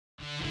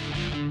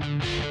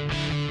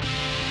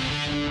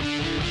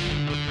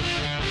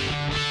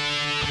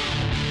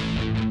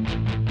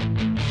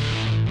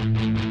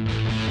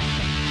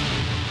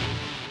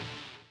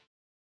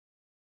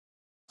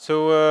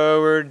So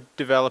we're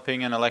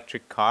developing an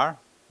electric car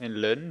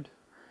in Lund,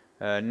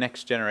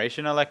 next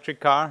generation electric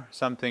car,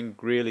 something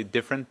really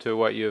different to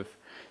what you've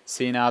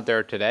seen out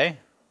there today.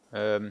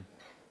 The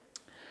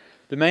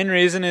main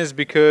reason is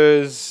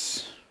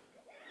because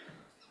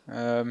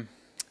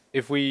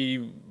if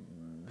we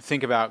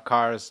think about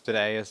cars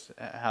today as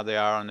how they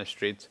are on the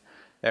streets,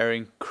 they're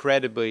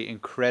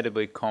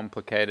incredibly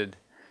complicated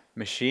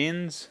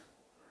machines,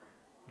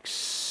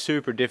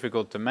 super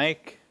difficult to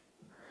make.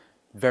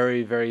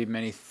 Very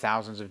many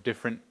thousands of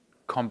different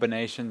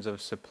combinations of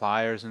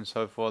suppliers and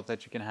so forth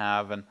that you can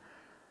have, and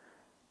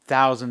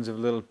thousands of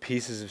little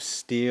pieces of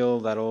steel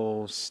that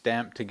all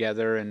stamp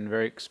together in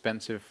very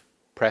expensive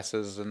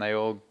presses, and they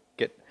all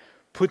get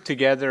put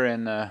together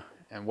and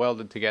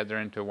welded together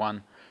into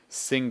one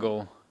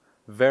single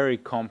very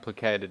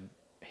complicated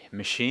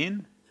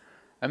machine.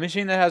 A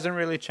machine that hasn't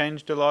really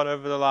changed a lot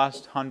over the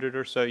last 100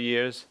 or so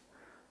years,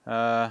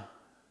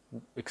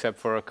 except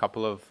for a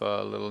couple of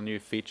little new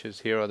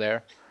features here or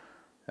there.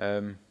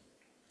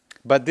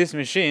 But this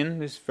machine,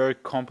 this very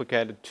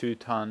complicated 2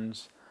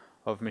 tons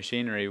of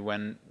machinery,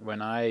 when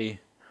I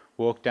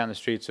walk down the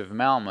streets of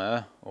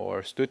Malmö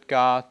or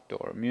Stuttgart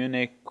or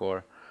Munich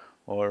or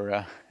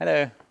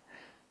Beijing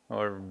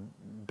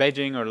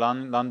or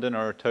London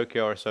or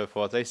Tokyo or so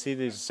forth, I see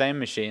these same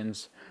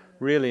machines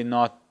really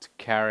not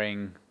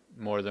carrying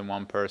more than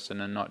one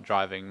person and not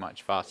driving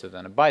much faster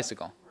than a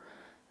bicycle.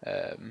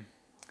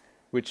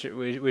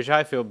 Which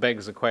I feel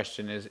begs the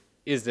question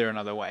is there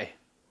another way?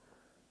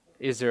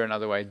 Is there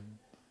another way?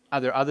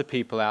 Are there other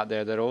people out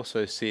there that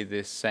also see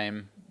this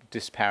same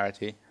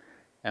disparity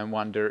and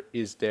wonder,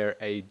 is there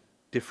a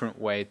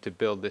different way to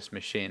build this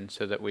machine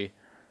so that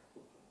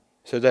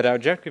our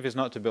objective is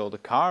not to build a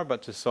car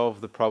but to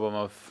solve the problem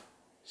of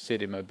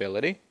city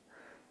mobility?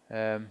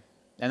 And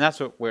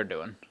that's what we're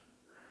doing.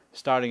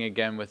 Starting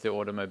again with the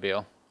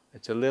automobile.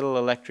 It's a little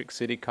electric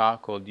city car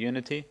called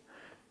Unity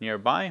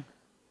nearby.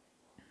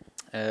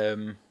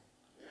 Here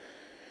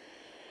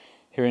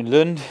in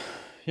Lund,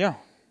 yeah.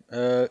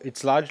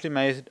 It's largely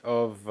made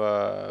of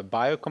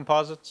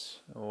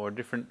biocomposites or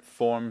different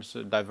forms,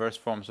 diverse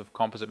forms of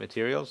composite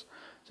materials.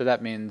 So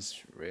that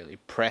means really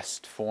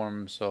pressed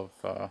forms of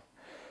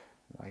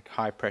like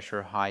high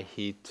pressure, high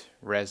heat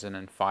resin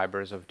and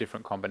fibers of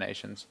different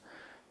combinations.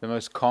 The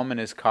most common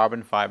is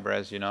carbon fiber,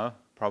 as you know,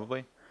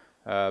 probably.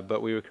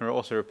 But we can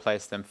also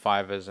replace them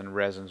fibers and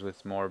resins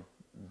with more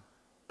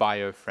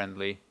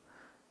bio-friendly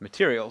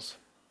materials.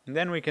 And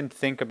then we can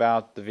think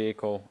about the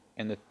vehicle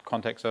in the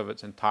context of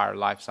its entire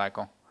life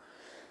cycle.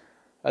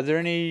 Are there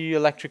any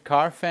electric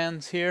car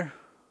fans here?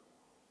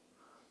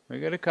 We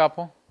got a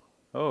couple.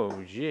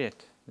 Oh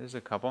shit, there's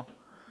a couple.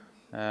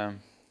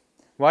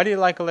 Why do you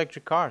like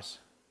electric cars?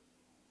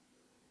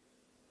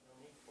 No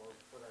need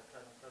for that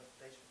kind of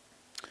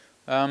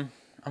transportation.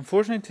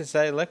 Unfortunately to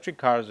say, electric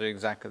cars are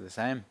exactly the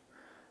same.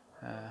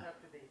 Have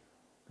to be.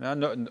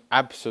 No,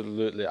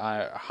 absolutely,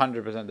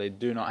 100% they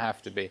do not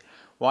have to be.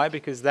 Why?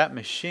 Because that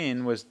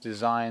machine was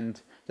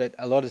designed, that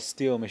a lot of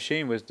steel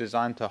machine was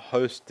designed to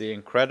host the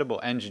incredible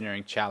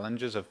engineering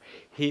challenges of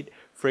heat,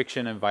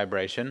 friction and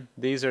vibration.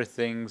 These are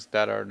things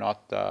that are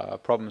not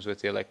problems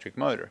with the electric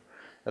motor.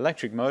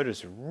 Electric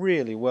motors are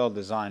really well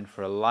designed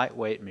for a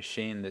lightweight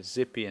machine that's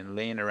zippy and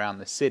lean around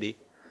the city,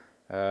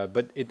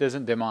 but it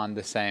doesn't demand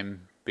the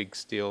same big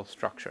steel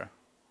structure.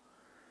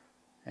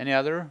 Any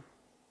other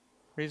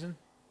reason?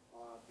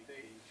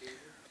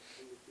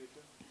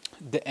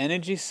 The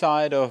energy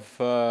side of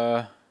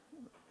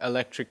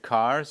electric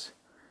cars,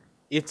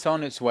 it's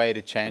on its way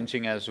to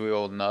changing, as we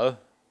all know,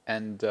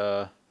 and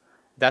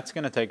that's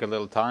going to take a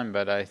little time,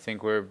 but I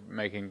think we're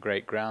making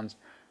great grounds.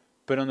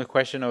 But on the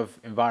question of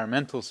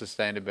environmental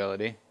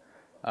sustainability,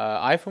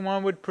 I for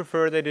one would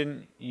prefer they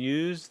didn't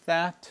use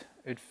that.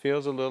 It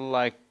feels a little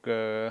like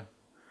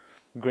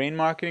green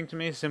marketing to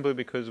me, simply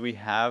because we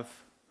have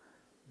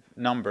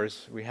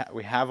numbers,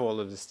 we have all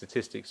of the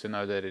statistics to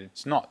know that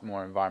it's not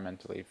more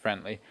environmentally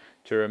friendly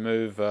to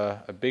remove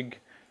a big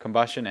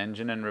combustion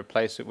engine and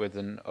replace it with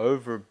an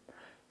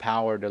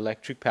overpowered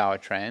electric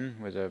powertrain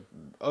with a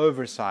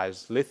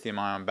oversized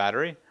lithium-ion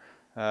battery.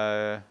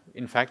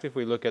 In fact, if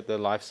we look at the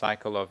life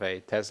cycle of a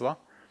Tesla,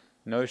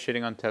 no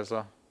shitting on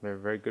Tesla, they're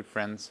very good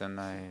friends,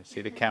 and I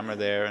see the camera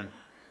there, and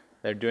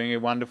they're doing a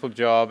wonderful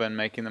job and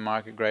making the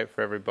market great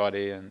for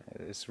everybody, and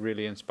it's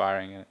really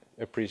inspiring and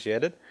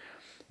appreciated.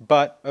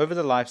 But over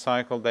the life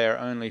cycle, they are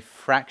only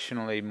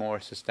fractionally more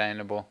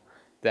sustainable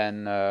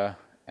than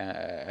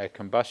a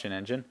combustion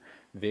engine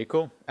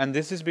vehicle. And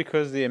this is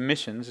because the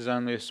emissions is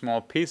only a small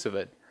piece of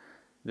it.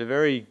 The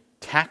very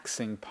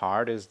taxing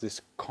part is this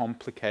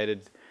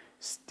complicated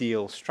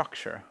steel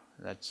structure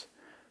that's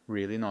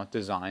really not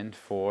designed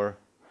for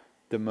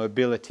the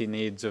mobility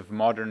needs of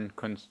modern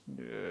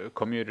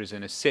commuters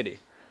in a city.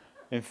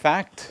 In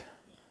fact,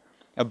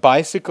 a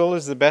bicycle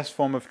is the best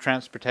form of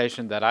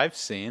transportation that I've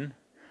seen.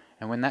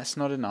 And when that's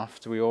not enough,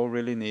 do we all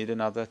really need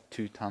another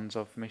 2 tons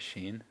of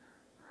machine?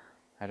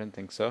 I don't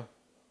think so.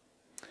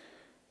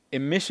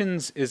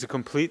 Emissions is a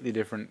completely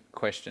different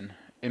question.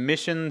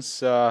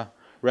 Emissions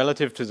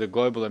relative to the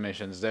global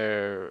emissions,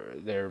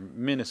 they're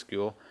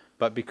minuscule.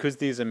 But because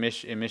these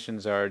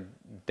emissions are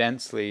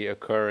densely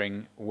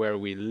occurring where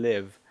we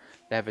live,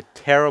 they have a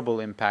terrible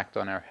impact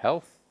on our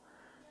health.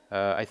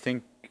 I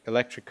think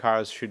electric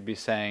cars should be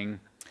saying,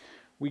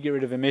 we get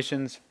rid of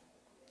emissions,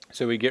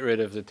 so we get rid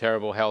of the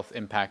terrible health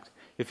impact.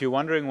 If you're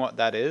wondering what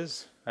that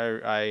is,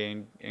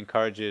 I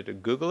encourage you to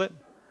Google it.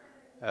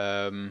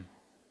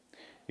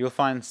 You'll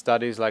find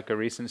studies like a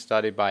recent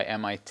study by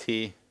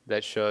MIT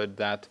that showed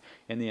that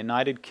in the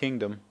United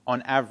Kingdom,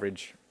 on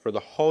average, for the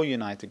whole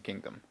United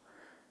Kingdom,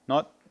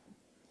 not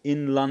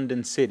in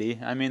London City,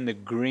 I mean the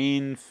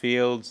green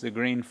fields, the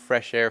green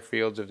fresh air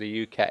fields of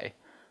the UK,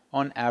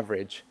 on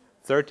average,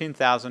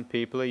 13,000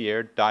 people a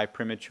year die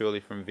prematurely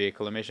from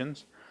vehicle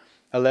emissions,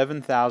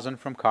 11,000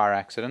 from car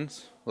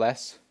accidents,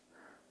 less,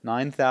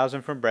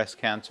 9,000 from breast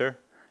cancer,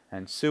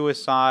 and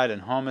suicide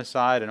and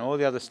homicide and all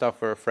the other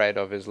stuff we're afraid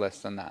of is less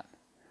than that.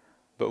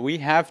 But we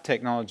have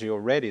technology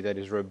already that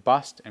is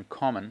robust and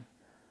common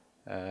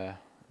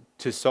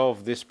to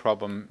solve this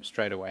problem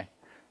straight away.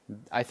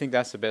 I think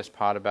that's the best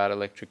part about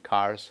electric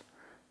cars.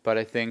 But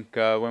I think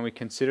when we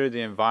consider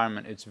the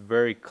environment, it's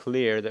very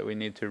clear that we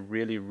need to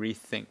really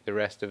rethink the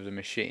rest of the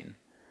machine.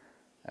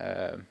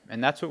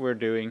 And that's what we're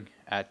doing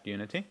at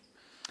Unity.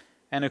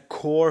 And a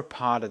core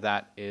part of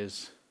that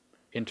is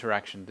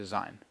interaction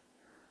design.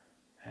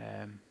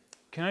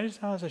 Can I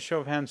just ask a show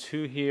of hands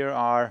who here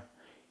are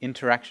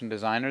interaction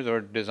designers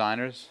or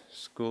designers,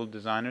 school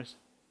designers?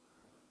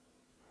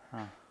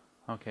 Huh.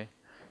 Okay.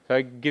 So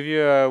I give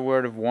you a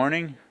word of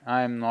warning.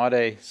 I'm not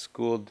a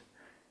schooled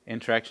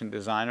interaction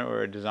designer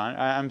or a designer.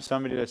 I'm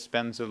somebody that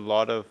spends a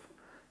lot of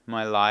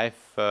my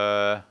life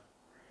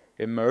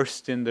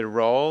immersed in the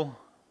role,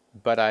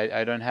 but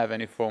I don't have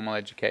any formal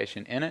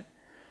education in it.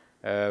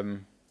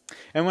 And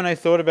when I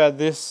thought about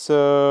this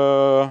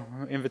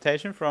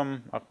invitation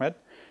from Ahmed,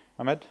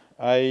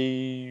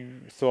 I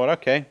thought,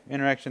 okay,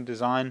 interaction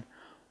design,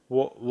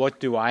 what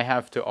do I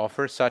have to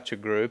offer such a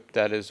group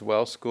that is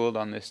well schooled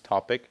on this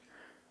topic?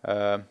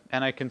 And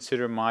I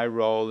consider my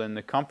role in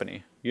the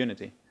company,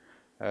 Unity,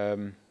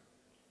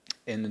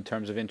 in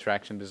terms of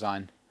interaction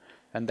design.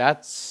 And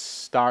that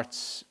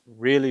starts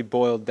really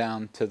boiled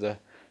down to the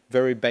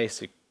very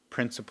basic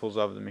principles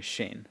of the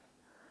machine,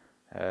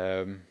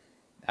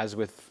 as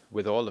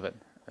with all of it.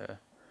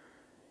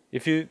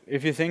 If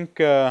you think,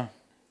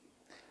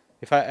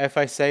 if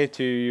I say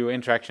to you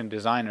interaction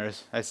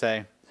designers, I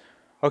say,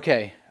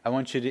 okay, I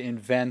want you to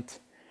invent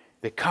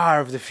the car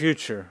of the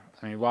future.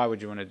 I mean, why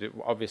would you want to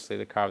do? Obviously,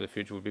 the car of the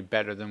future would be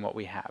better than what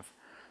we have.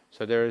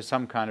 So there is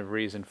some kind of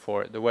reason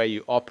for it. The way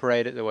you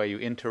operate it, the way you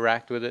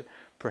interact with it,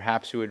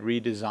 perhaps you would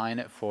redesign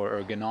it for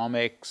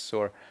ergonomics,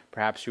 or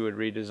perhaps you would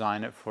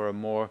redesign it for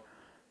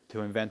to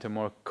invent a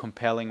more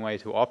compelling way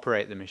to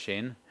operate the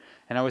machine.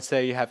 And I would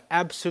say you have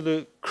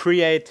absolute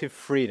creative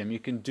freedom. You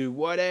can do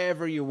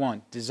whatever you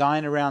want,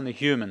 design around the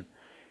human,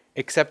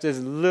 except there's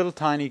a little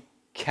tiny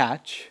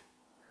catch.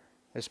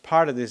 As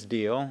part of this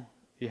deal,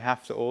 you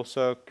have to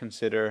also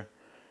consider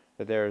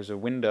that there is a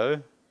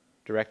window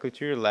directly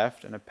to your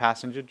left and a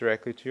passenger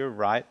directly to your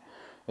right,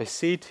 a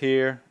seat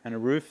here and a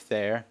roof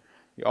there.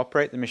 You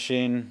operate the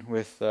machine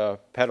with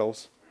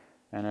pedals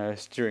and a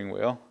steering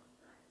wheel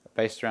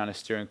based around a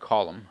steering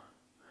column.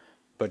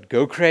 But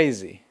go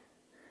crazy.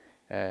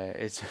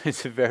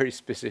 It's a very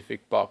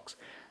specific box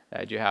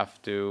that you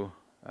have to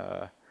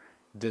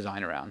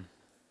design around.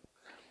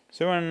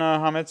 So when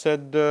Hamed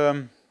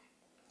said,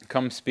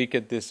 come speak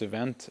at this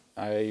event,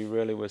 I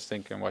really was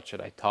thinking, what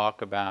should I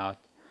talk about?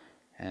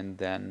 And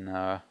then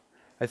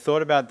I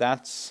thought about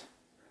that's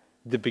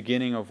the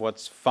beginning of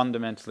what's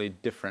fundamentally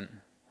different.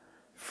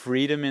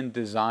 Freedom in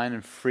design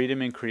and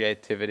freedom in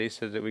creativity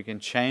so that we can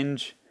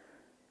change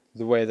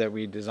the way that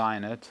we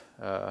design it.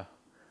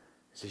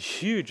 It's a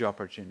huge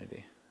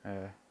opportunity.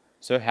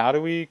 So how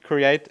do we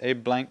create a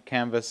blank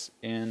canvas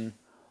in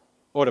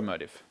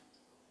automotive?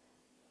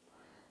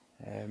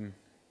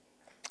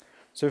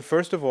 So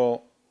first of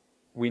all,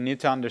 we need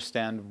to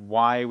understand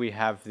why we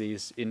have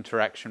these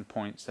interaction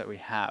points that we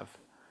have.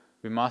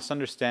 We must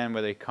understand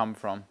where they come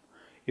from.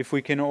 If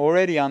we can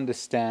already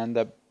understand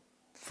that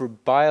for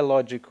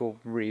biological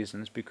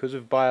reasons, because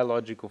of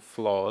biological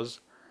flaws,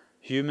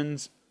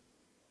 humans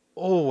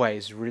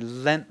always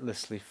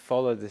relentlessly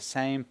follow the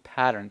same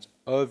patterns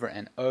over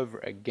and over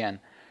again,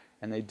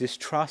 and they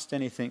distrust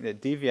anything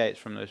that deviates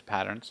from those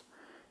patterns.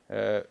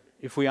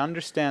 If we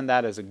understand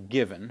that as a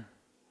given,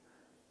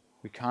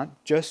 we can't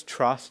just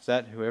trust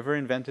that whoever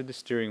invented the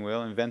steering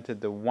wheel invented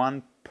the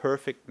one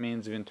perfect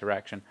means of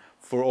interaction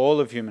for all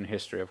of human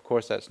history. Of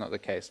course, that's not the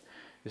case.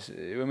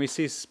 When we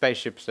see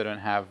spaceships, they don't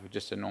have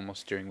just a normal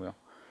steering wheel.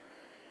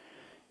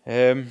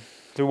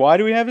 So why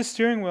do we have a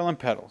steering wheel and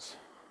pedals?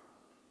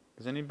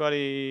 Does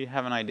anybody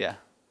have an idea?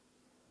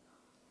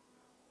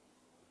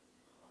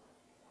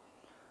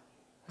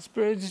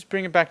 Let's just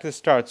bring it back to the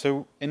start.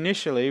 So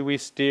initially we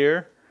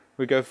steer,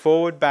 we go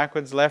forward,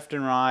 backwards, left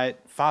and right,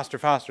 faster,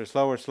 faster,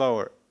 slower,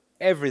 slower,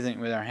 everything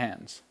with our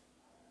hands.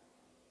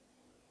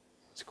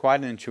 It's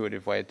quite an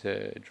intuitive way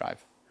to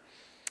drive.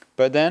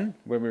 But then,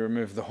 when we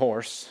remove the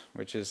horse,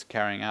 which is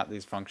carrying out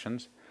these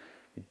functions,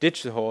 we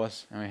ditch the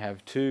horse and we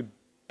have two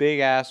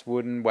big-ass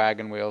wooden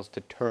wagon wheels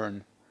to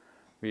turn.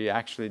 We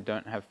actually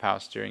don't have power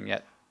steering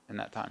yet in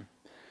that time.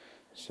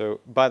 So,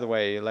 by the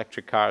way,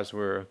 electric cars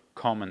were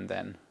common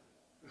then.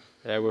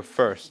 They were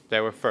first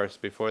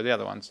before the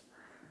other ones.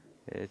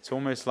 It's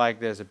almost like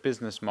there's a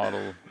business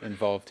model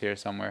involved here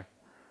somewhere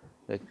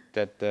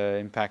that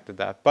impacted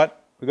that.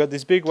 But we got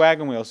this big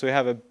wagon wheel, so we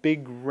have a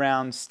big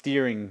round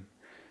steering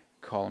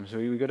column. So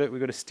we got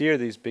to steer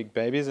these big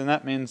babies, and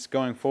that means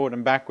going forward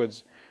and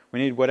backwards. We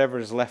need whatever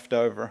is left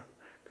over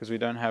because we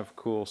don't have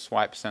cool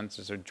swipe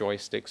sensors or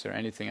joysticks or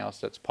anything else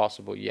that's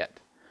possible yet.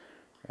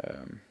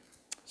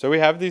 So we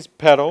have these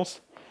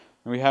pedals,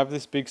 and we have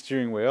this big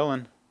steering wheel,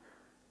 and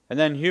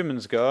then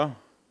humans go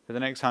for the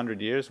next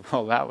 100 years.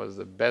 Well, that was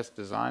the best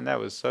design. That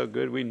was so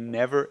good. We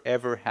never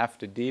ever have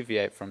to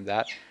deviate from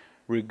that,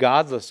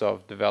 regardless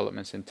of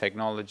developments in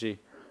technology.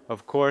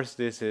 Of course,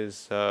 this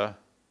is.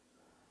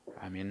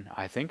 I mean,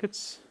 I think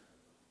it's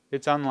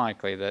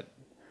unlikely that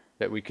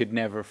we could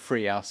never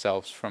free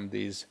ourselves from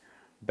these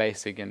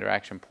basic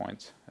interaction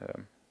points.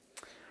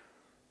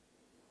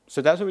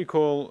 So that's what we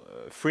call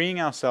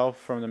freeing ourselves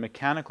from the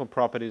mechanical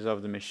properties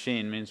of the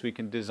machine. Means we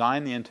can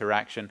design the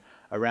interaction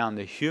around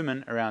the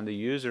human, around the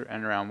user,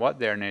 and around what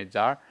their needs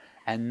are,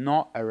 and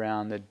not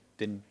around the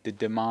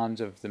demands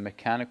of the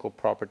mechanical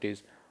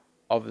properties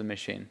of the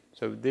machine.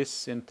 So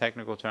this, in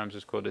technical terms,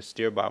 is called a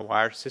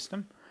steer-by-wire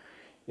system.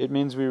 It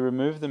means we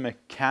remove the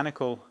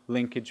mechanical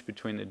linkage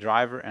between the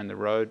driver and the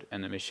road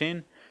and the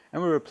machine,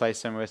 and we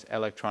replace them with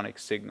electronic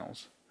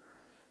signals.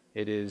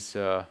 It is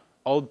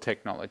old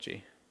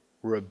technology,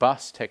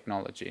 robust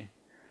technology.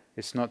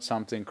 It's not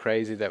something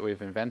crazy that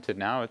we've invented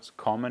now. It's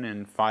common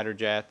in fighter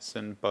jets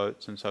and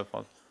boats and so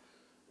forth.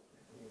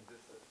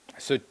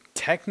 So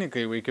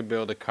technically we could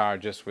build a car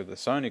just with a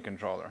Sony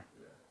controller.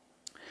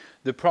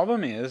 The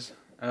problem is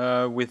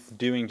with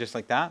doing just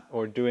like that,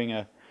 or doing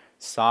a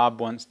Saab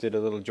once did a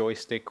little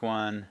joystick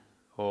one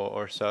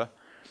or so.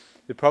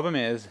 The problem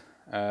is,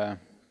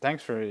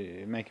 thanks for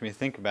making me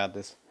think about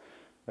this.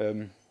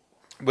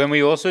 When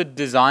we also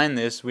design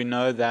this, we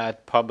know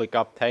that public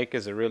uptake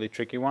is a really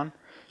tricky one.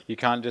 You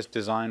can't just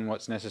design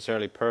what's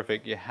necessarily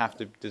perfect. You have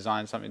to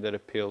design something that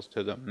appeals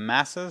to the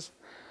masses.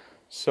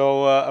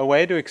 So a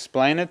way to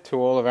explain it to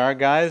all of our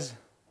guys,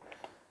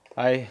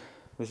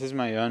 this is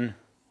my own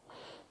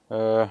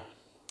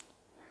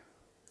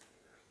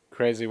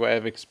crazy way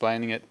of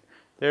explaining it.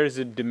 There is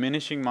a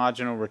diminishing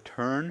marginal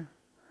return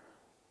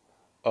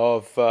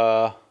of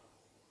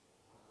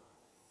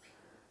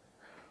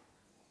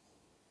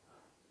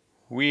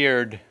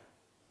weird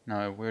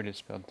is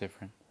spelled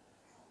different.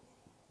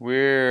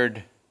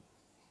 Weirdness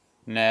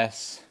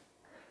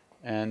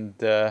and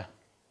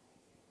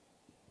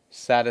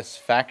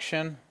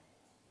satisfaction.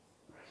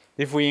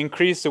 If we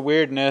increase the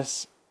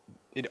weirdness,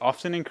 it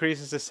often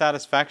increases the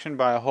satisfaction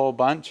by a whole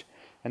bunch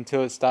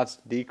until it starts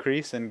to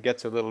decrease and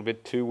gets a little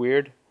bit too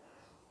weird.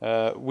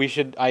 We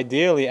should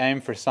ideally aim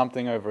for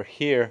something over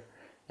here,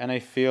 and I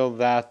feel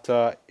that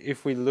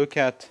if we look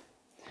at,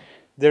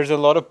 there's a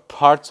lot of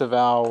parts of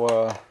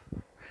our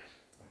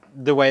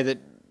the way that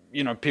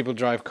people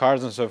drive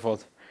cars and so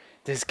forth.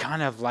 There's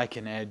kind of like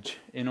an edge.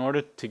 In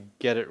order to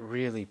get it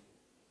really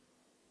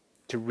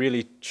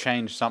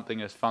change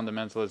something as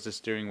fundamental as the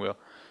steering wheel,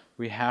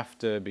 we have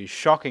to be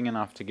shocking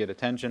enough to get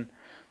attention,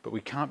 but we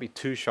can't be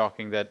too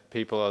shocking that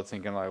people are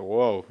thinking like,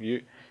 whoa,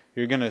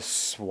 you're going to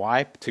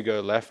swipe to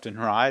go left and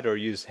right or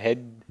use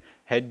head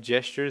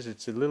gestures.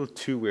 It's a little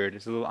too weird.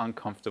 It's a little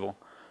uncomfortable.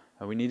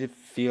 We need to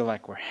feel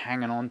like we're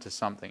hanging on to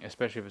something,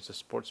 especially if it's a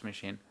sports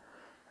machine.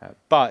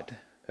 But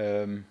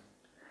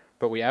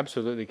we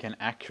absolutely can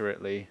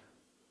accurately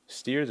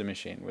steer the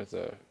machine with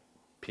a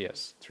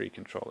PS3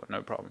 controller,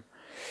 no problem.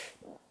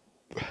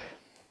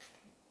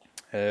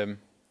 I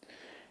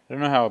don't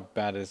know how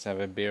bad it is to have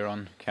a beer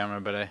on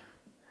camera, but I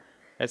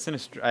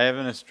have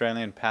an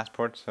Australian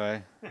passport, so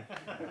I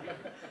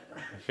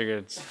figure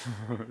it's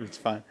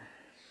fine.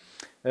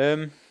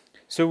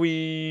 So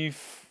we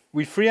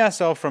free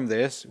ourselves from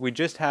this. We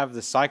just have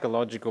the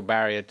psychological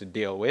barrier to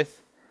deal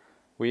with.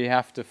 We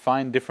have to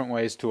find different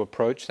ways to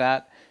approach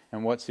that,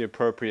 and what's the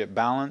appropriate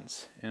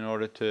balance in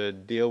order to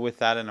deal with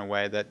that in a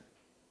way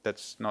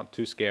that's not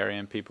too scary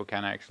and people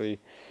can actually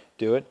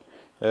do it.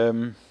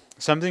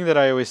 Something that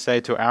I always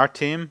say to our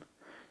team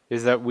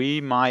is that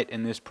we might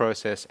in this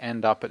process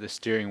end up at the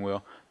steering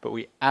wheel, but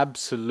we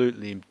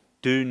absolutely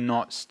do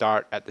not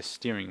start at the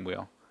steering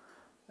wheel.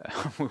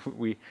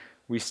 We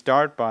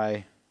start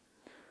by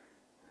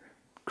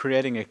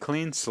creating a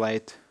clean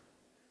slate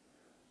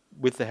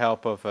with the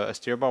help of a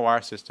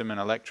steer-by-wire system and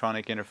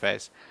electronic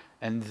interface,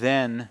 and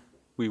then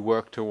we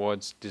work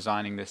towards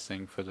designing this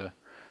thing for the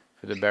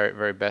very,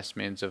 very best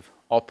means of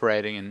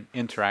operating and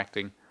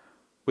interacting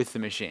with the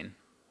machine.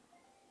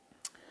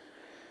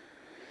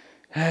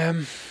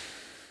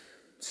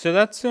 So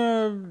that's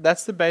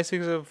the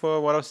basics of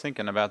what I was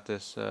thinking about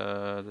this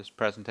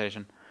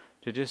presentation.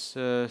 To just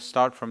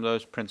start from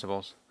those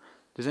principles.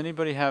 Does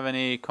anybody have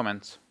any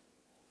comments?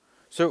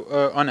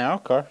 So on our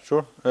car,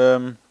 sure,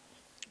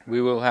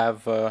 we will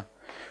have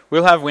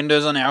we'll have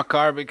windows on our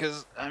car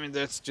because I mean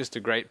that's just a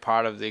great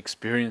part of the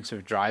experience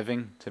of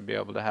driving to be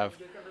able to have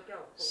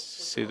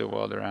see the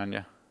world around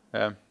you.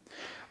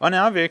 On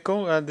our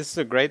vehicle, this is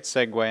a great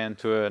segue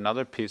into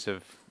another piece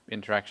of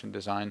interaction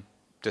design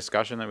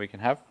discussion that we can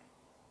have.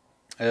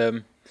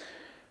 On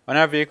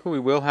our vehicle,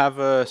 we will have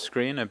a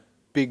screen, a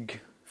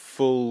big,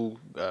 full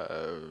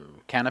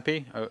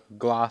canopy, a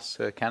glass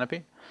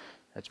canopy.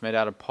 It's made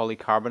out of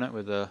polycarbonate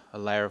with a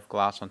layer of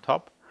glass on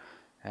top.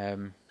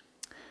 In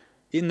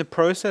the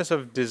process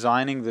of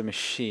designing the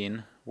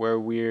machine, where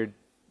we're,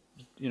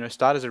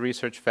 start as a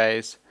research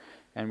phase,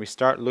 and we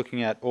start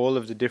looking at all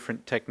of the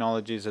different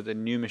technologies that the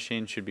new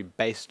machine should be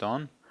based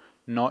on,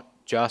 not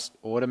just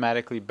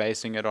automatically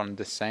basing it on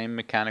the same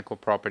mechanical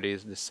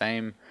properties, the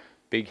same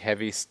big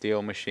heavy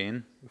steel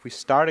machine. If we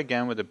start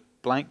again with a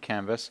blank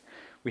canvas,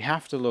 we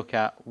have to look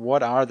at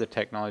what are the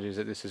technologies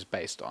that this is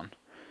based on.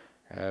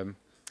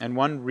 And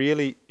one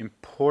really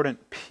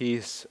important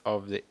piece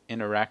of the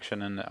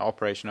interaction and the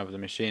operation of the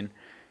machine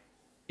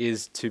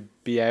is to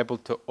be able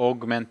to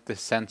augment the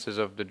senses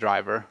of the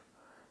driver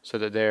so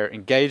that they're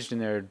engaged in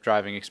their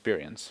driving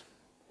experience.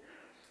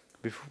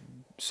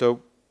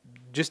 So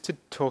just to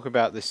talk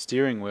about the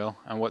steering wheel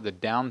and what the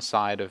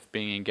downside of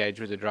being engaged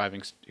with the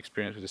driving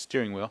experience with the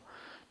steering wheel.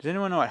 Does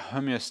anyone know what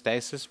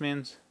homeostasis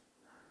means?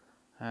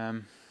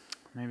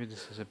 Maybe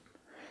this is a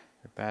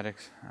bad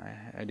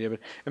idea, but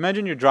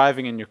imagine you're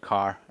driving in your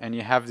car and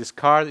you have this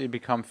car that you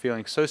become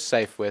feeling so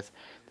safe with.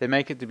 They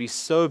make it to be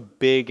so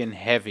big and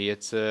heavy.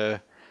 It's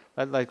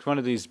like one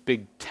of these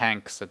big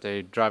tanks that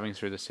they're driving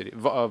through the city,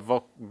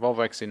 Volvo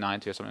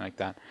XC90 or something like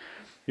that.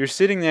 You're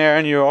sitting there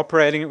and you're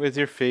operating it with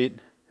your feet.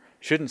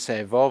 Shouldn't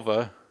say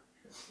Volvo.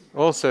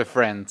 Also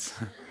friends.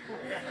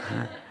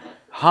 A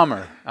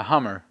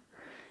Hummer.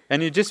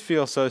 And you just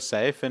feel so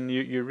safe, and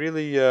you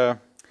really,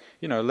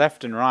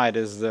 left and right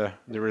is the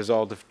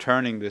result of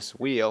turning this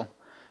wheel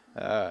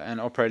and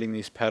operating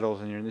these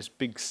pedals, and you're in this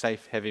big,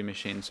 safe, heavy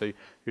machine. So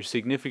you're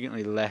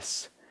significantly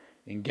less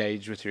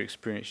engaged with your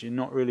experience. You're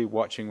not really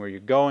watching where you're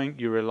going.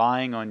 You're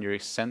relying on your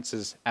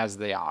senses as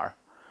they are.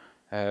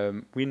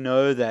 We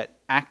know that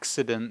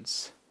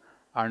accidents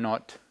are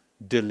not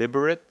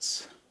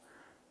deliberates.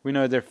 We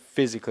know they're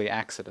physically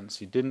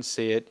accidents. You didn't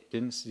see it. You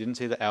didn't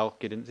see the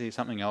elk. You didn't see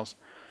something else.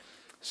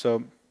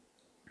 So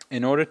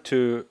in order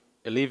to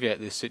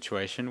alleviate this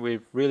situation,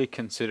 we've really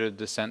considered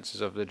the senses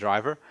of the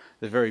driver,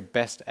 the very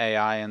best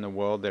AI in the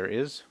world there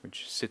is,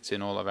 which sits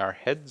in all of our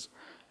heads,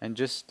 and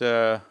just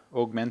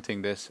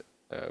augmenting this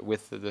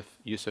with the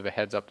use of a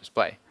heads-up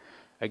display.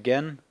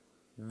 Again,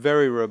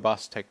 very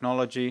robust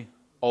technology,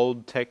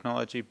 old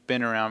technology,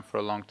 been around for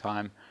a long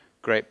time,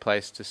 great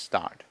place to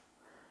start.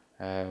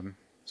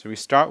 So we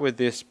start with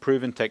this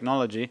proven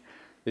technology.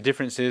 The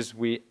difference is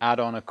we add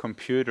on a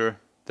computer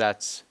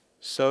that's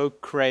so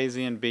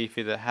crazy and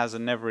beefy that has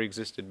never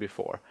existed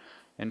before.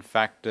 In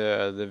fact,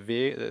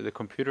 the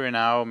computer in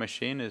our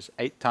machine is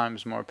 8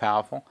 times more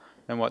powerful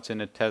than what's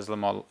in a Tesla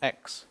Model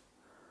X.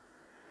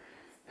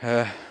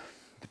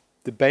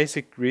 The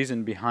basic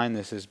reason behind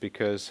this is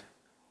because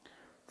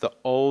the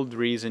old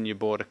reason you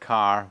bought a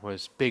car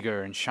was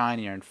bigger and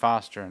shinier and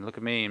faster, and look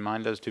at me,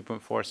 mine does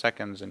 2.4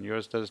 seconds and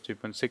yours does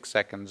 2.6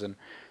 seconds, and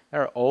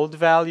there are old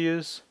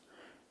values,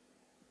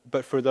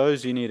 but for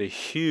those you need a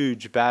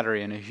huge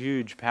battery and a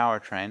huge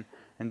powertrain,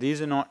 and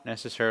these are not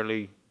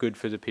necessarily good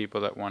for the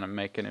people that want to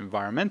make an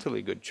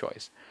environmentally good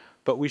choice.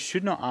 But we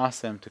should not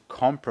ask them to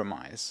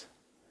compromise.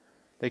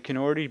 They can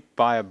already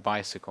buy a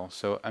bicycle,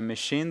 so a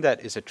machine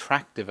that is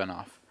attractive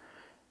enough,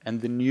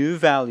 and the new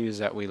values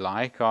that we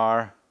like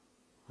are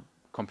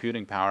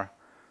computing power,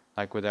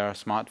 like with our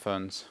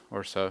smartphones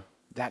or so,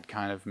 that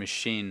kind of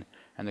machine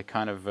and the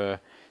kind of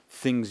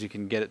things you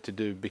can get it to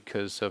do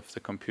because of the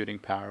computing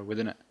power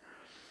within it.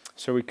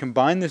 So we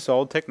combine this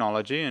old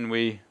technology and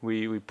we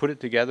put it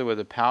together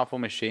with a powerful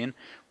machine.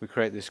 We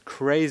create this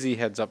crazy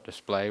heads-up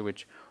display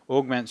which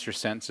augments your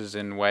senses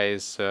in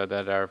ways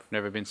that have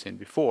never been seen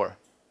before.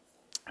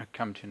 I'll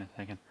come to you in a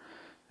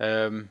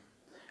second.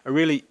 A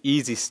really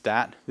easy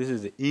stat, this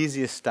is the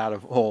easiest stat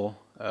of all.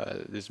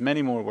 There's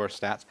many more worse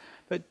stats,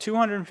 but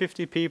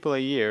 250 people a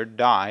year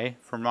die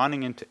from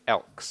running into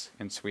elks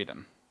in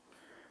Sweden.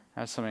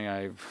 That's something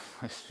I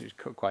was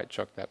quite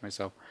shocked at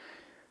myself.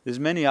 There's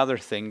many other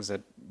things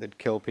that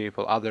kill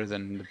people other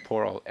than the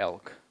poor old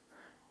elk.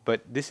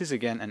 But this is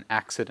again an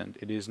accident.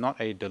 It is not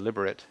a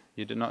deliberate.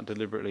 You did not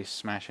deliberately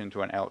smash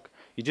into an elk.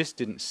 You just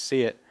didn't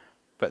see it,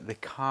 but the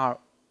car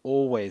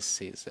always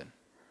sees it,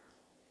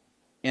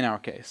 in our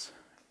case.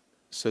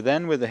 So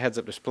then with the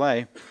heads-up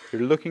display,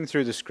 you're looking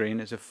through the screen.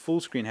 It's a full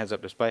screen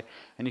heads-up display,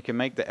 and you can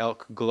make the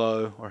elk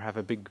glow or have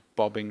a big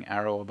bobbing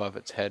arrow above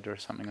its head or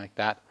something like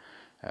that,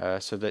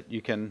 so that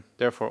you can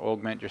therefore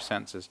augment your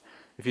senses.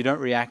 If you don't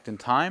react in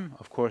time,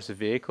 of course the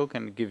vehicle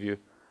can give you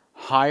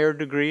higher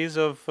degrees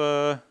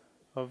of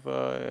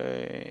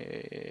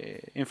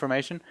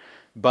information,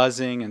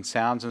 buzzing and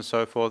sounds and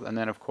so forth, and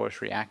then of course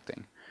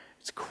reacting.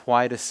 It's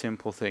quite a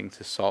simple thing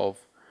to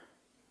solve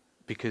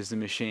because the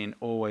machine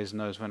always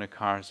knows when a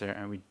car is there,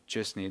 and we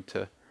just need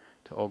to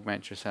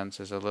augment your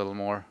sensors a little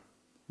more.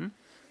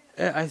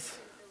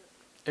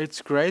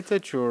 It's great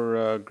that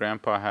your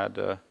grandpa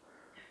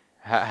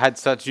had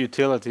such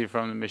utility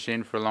from the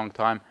machine for a long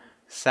time.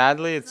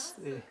 Sadly, it's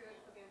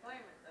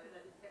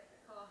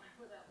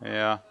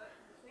yeah.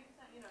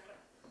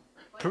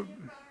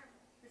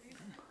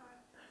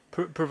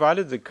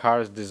 Provided the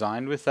car is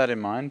designed with that in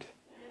mind.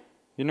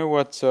 You know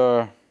what's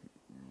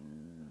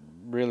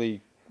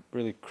really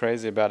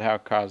crazy about how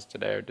cars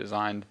today are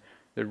designed?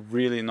 They're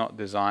really not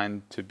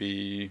designed to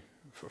be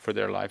for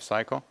their life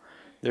cycle.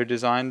 They're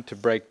designed to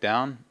break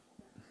down.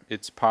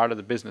 It's part of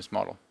the business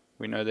model.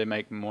 We know they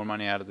make more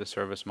money out of the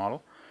service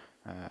model.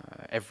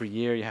 Every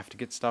year you have to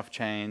get stuff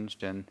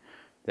changed, and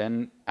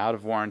then out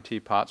of warranty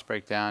parts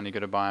break down, you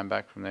got to buy them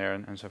back from there,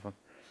 and so forth.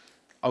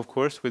 Of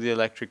course, with the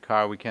electric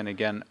car, we can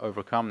again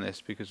overcome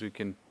this because we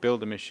can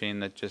build a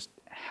machine that just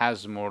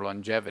has more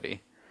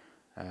longevity.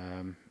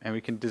 And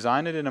we can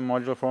design it in a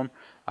modular form.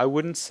 I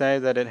wouldn't say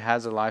that it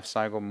has a life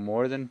cycle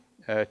more than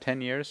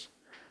 10 years.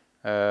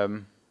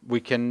 We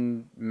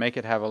can make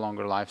it have a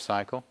longer life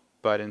cycle,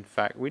 but in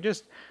fact,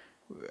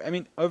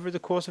 over the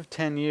course of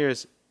 10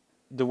 years,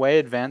 the way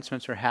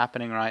advancements are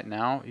happening right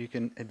now, you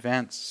can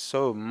advance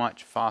so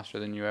much faster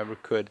than you ever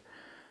could.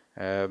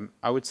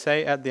 I would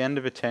say at the end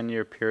of a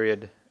 10-year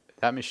period,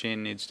 that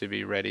machine needs to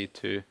be ready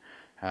to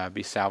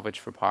be salvaged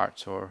for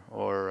parts or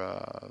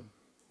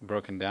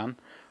broken down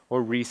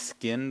or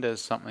reskinned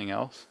as something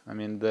else. I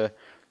mean,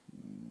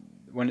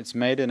 when it's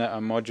made in a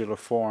modular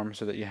form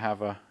so that you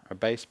have a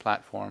base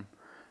platform,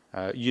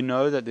 you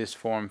know that this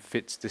form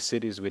fits the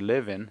cities we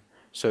live in,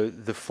 so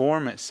the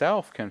form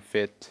itself can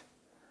fit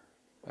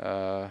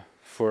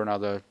for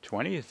another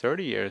 20,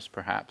 30 years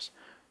perhaps.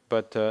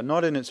 But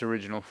not in its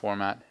original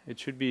format. It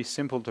should be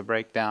simple to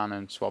break down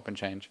and swap and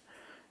change.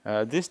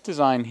 This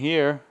design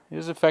here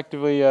is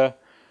effectively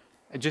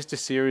just a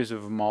series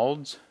of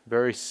molds,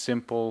 very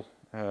simple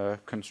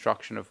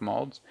construction of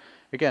molds.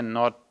 Again,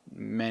 not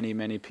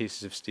many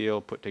pieces of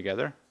steel put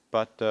together,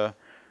 but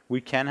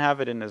we can have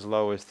it in as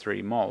low as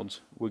 3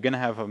 molds. We're going to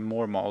have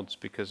more molds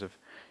because of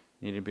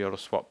needing to be able to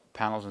swap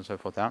panels and so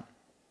forth out.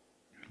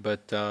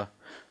 But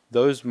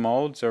those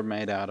molds are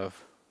made out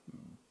of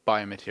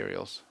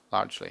biomaterials.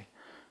 Largely.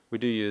 We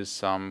do use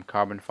some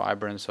carbon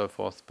fiber and so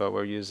forth, but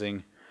we're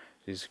using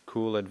these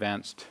cool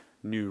advanced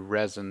new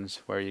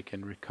resins where you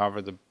can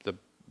recover the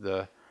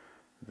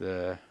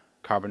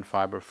carbon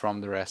fiber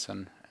from the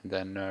resin and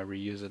then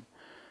reuse it.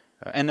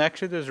 And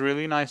actually there's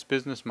really nice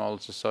business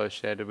models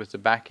associated with the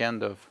back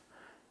end of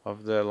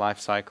the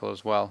life cycle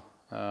as well.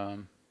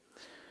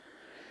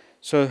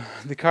 So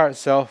the car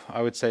itself,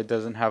 I would say,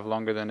 doesn't have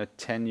longer than a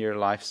 10-year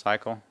life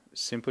cycle,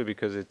 simply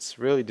because it's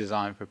really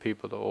designed for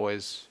people to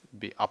always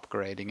be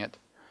upgrading it.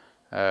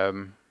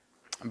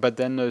 But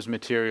then those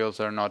materials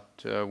are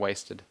not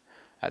wasted.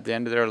 At the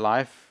end of their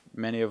life,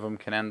 many of them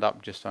can end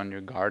up just on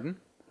your garden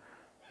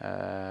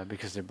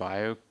because they're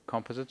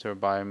biocomposites or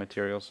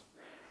biomaterials.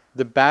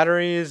 The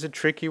battery is a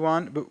tricky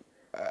one, but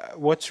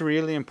what's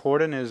really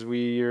important is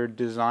we're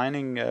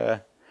designing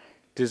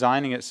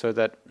it so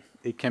that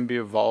it can be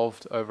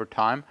evolved over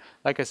time.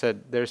 Like I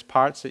said, there's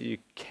parts that you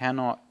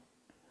cannot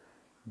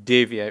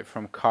deviate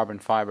from carbon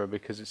fiber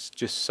because it's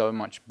just so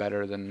much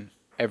better than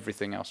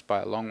everything else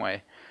by a long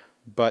way.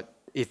 But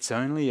it's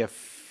only a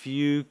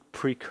few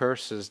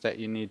precursors that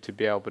you need to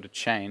be able to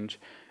change,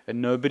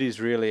 and nobody's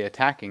really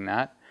attacking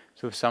that.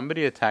 So if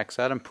somebody attacks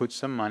that and puts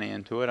some money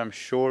into it, I'm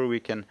sure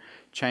we can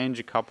change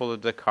a couple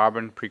of the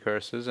carbon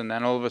precursors and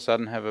then all of a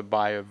sudden have a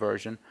bio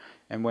version.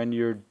 And when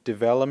you're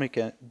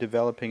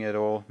developing it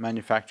or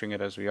manufacturing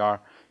it as we are,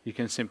 you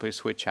can simply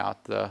switch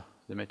out the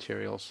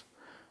materials.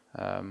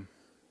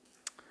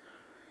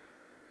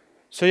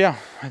 So yeah,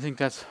 I think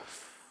that's...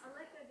 I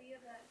like the idea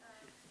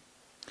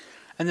that...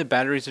 And the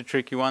battery's a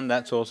tricky one.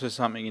 That's also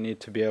something you need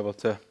to be able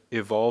to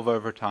evolve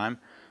over time.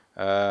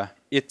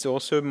 It's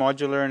also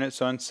modular in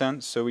its own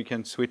sense, so we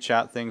can switch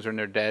out things when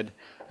they're dead,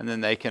 and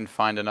then they can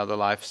find another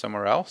life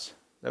somewhere else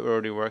that we're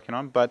already working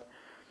on. But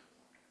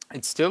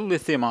it's still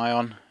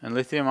lithium-ion, and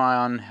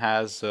lithium-ion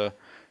has...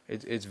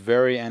 it's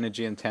very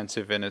energy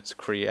intensive in its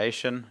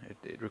creation.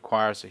 It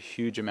requires a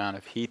huge amount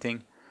of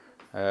heating.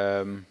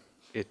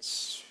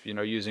 It's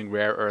using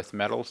rare earth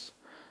metals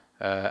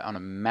on a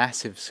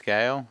massive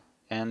scale,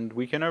 and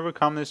we can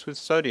overcome this with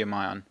sodium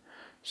ion.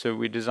 So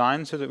we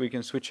design so that we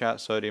can switch out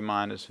sodium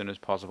ion as soon as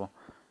possible.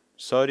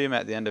 Sodium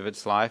at the end of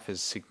its life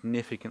is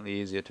significantly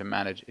easier to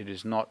manage. It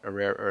is not a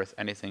rare earth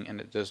anything,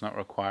 and it does not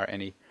require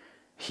any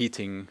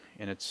heating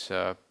in its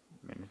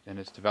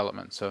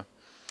development. So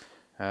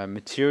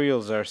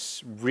materials are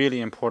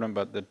really important,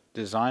 but the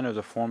design of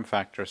the form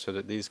factor so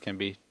that these can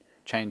be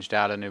changed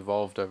out and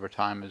evolved over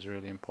time is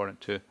really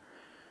important too.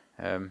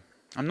 I'm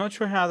not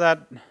sure how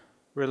that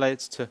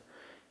relates to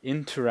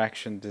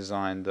interaction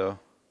design though.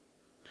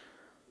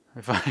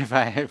 If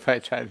I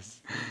try to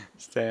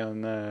stay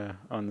on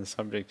the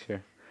subject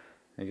here,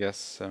 I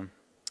guess.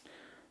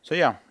 So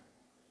yeah,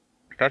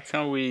 that's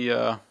how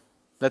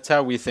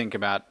we think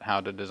about how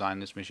to design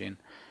this machine.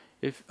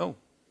 If oh,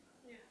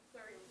 Yeah,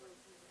 sorry.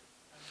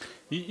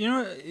 you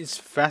know, it's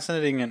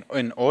fascinating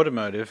in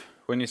automotive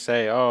when you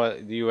say, oh,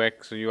 the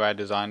UX or UI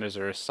designers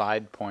are a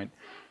side point.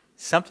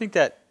 Something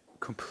that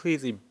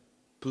completely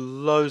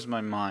blows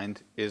my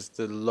mind is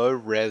the low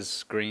res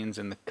screens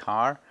in the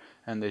car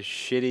and the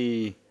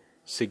shitty,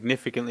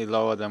 significantly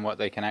lower than what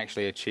they can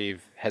actually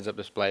achieve heads up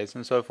displays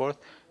and so forth.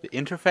 The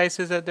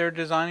interfaces that they're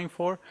designing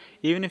for,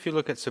 even if you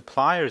look at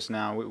suppliers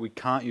now, we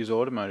can't use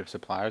automotive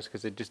suppliers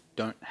because they just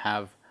don't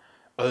have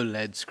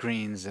OLED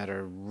screens that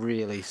are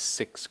really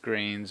sick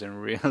screens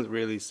and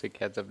really sick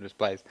heads up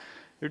displays.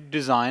 They're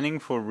designing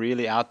for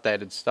really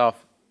outdated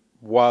stuff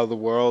while the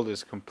world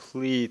is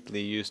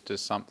completely used to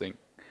something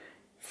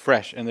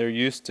fresh, and they're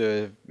used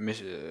to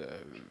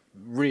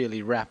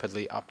really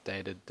rapidly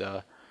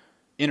updated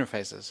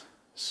interfaces.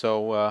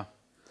 So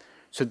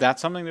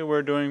that's something that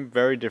we're doing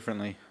very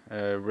differently,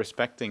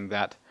 respecting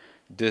that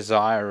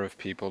desire of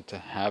people to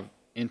have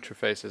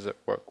interfaces that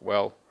work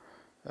well,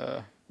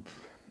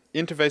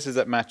 interfaces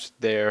that match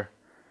their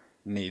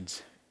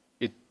needs.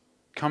 It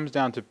comes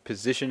down to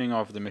positioning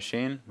of the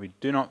machine. We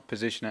do not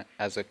position it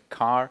as a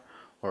car,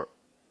 or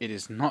it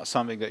is not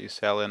something that you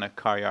sell in a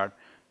car yard.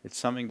 It's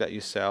something that you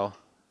sell,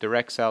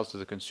 direct sales to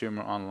the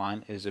consumer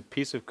online. It is a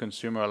piece of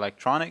consumer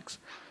electronics,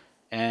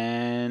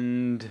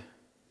 and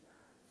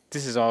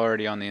this is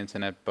already on the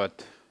internet,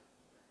 but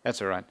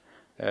that's alright.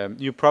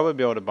 You'll probably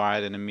be able to buy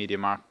it in a media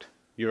market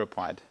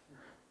Europe-wide.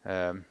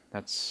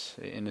 That's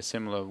in a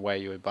similar way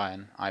you would buy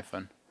an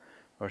iPhone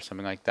or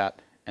something like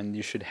that, and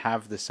you should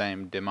have the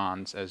same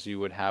demands as you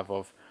would have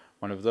of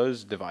one of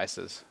those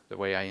devices. The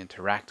way I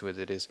interact with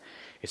it is,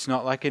 it's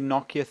not like a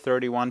Nokia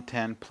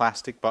 3110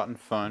 plastic button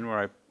phone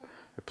where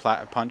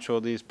I punch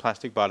all these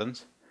plastic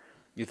buttons.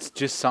 It's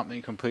just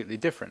something completely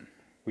different.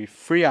 We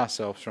free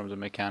ourselves from the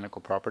mechanical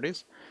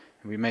properties,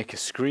 and we make a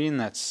screen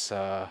that's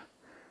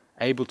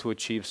able to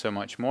achieve so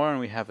much more, and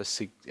we have a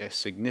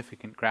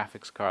significant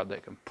graphics card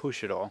that can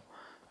push it all,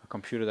 a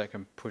computer that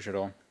can push it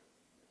all.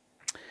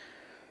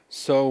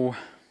 So,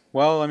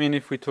 well, I mean,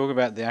 if we talk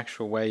about the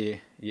actual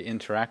way you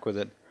interact with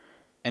it,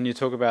 and you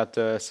talk about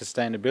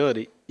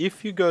sustainability,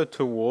 if you go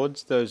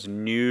towards those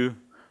new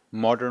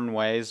modern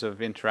ways of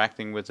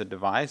interacting with the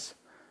device,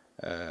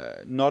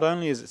 not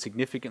only is it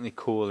significantly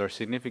cooler,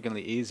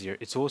 significantly easier,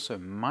 it's also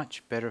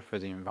much better for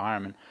the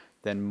environment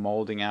than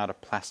molding out a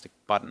plastic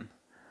button.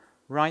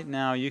 Right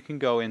now, you can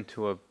go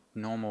into a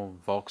normal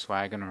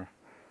Volkswagen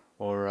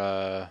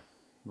or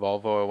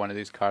Volvo or one of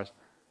these cars,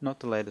 not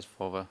the latest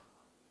Volvo,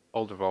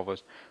 older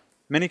Volvos.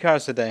 Many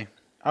cars today,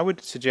 I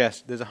would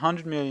suggest there's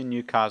 100 million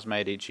new cars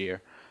made each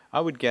year. I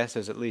would guess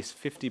there's at least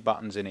 50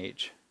 buttons in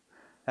each.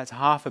 That's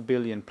 500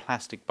 million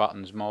plastic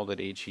buttons molded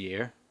each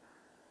year.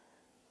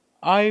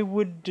 I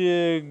would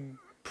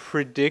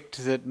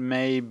predict that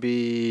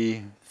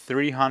maybe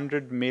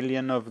 300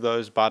 million of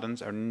those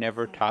buttons are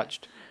never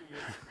touched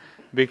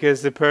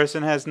because the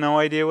person has no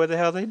idea what the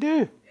hell they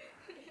do.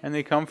 And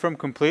they come from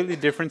completely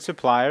different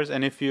suppliers,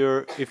 and if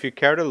you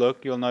care to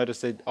look, you'll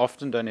notice they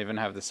often don't even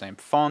have the same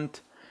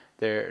font.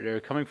 They're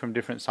coming from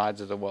different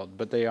sides of the world,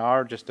 but they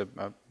are just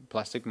a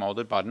plastic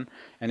molded button,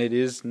 and it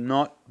is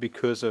not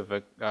because of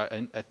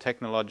a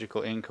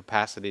technological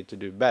incapacity to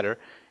do better.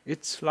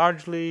 It's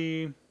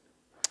largely,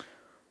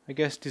 I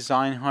guess,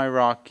 design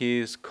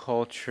hierarchies,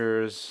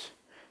 cultures.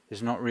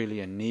 There's not really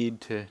a need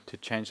to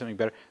change something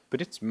better,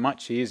 but it's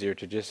much easier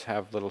to just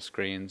have little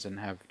screens and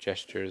have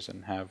gestures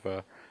and have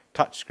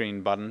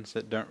touchscreen buttons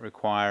that don't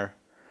require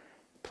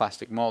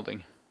plastic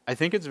molding. I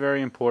think it's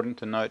very important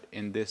to note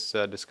in this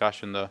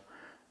discussion, though,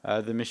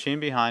 the machine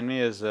behind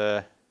me is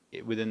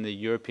within the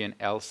European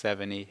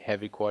L70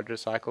 heavy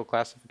quadricycle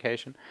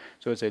classification,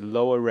 so it's a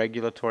lower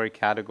regulatory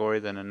category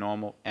than a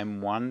normal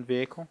M1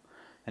 vehicle.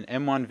 An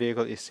M1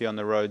 vehicle you see on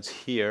the roads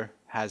here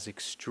has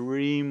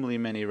extremely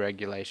many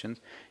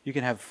regulations. You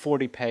can have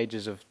 40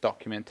 pages of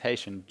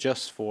documentation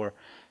just for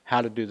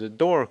how to do the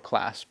door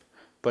clasp.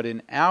 But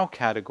in our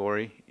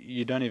category,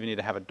 you don't even need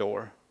to have a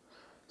door.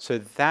 So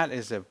that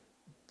is a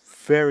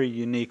very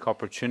unique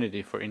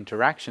opportunity for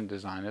interaction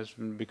designers,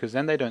 because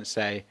then they don't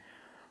say,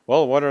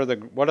 well, what are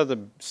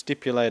the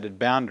stipulated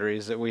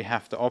boundaries that we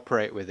have to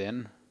operate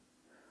within?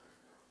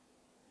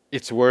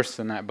 It's worse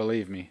than that,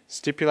 believe me.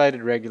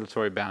 Stipulated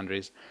regulatory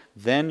boundaries,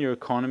 then your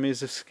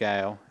economies of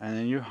scale, and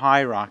then your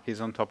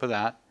hierarchies on top of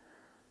that.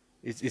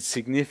 It's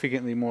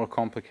significantly more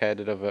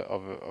complicated of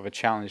a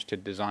challenge to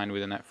design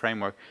within that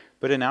framework.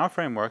 But in our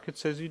framework, it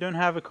says you don't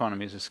have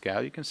economies of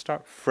scale. You can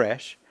start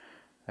fresh,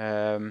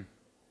 and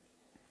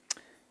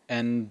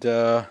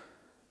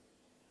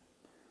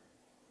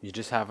you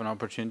just have an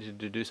opportunity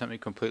to do something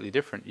completely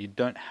different. You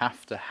don't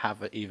have to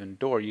have an even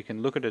door. You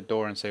can look at a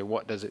door and say,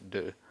 what does it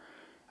do?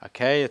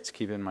 Okay, it's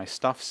keeping my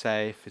stuff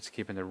safe. It's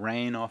keeping the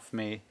rain off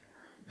me.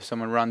 If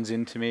someone runs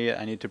into me,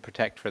 I need to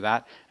protect for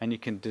that. And you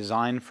can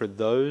design for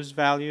those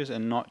values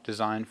and not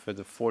design for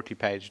the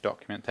 40-page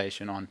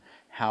documentation on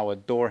how a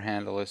door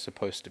handle is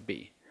supposed to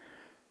be.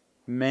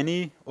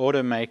 Many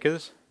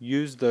automakers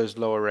use those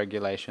lower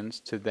regulations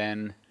to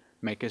then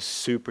make a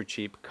super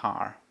cheap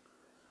car.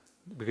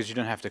 because you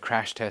don't have to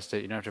crash test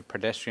it, you don't have to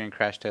pedestrian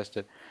crash test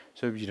it,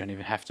 so you don't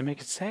even have to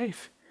make it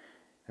safe.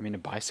 I mean, a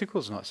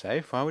bicycle's not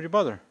safe, why would you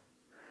bother?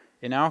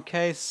 In our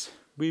case,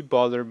 we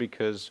bother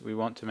because we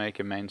want to make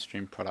a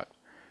mainstream product.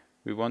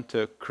 We want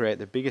to create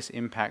the biggest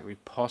impact we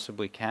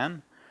possibly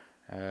can.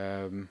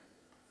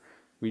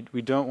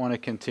 We don't want to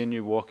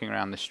continue walking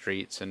around the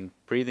streets and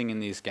breathing in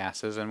these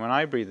gases. And when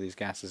I breathe these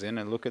gases in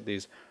and look at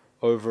these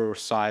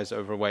oversized,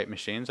 overweight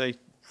machines, I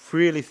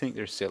really think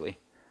they're silly.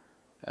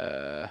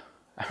 I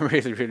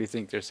really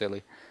think they're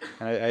silly.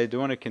 And I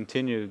don't want to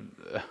continue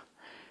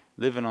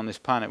living on this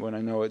planet when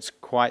I know it's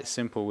quite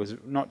simple.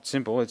 Not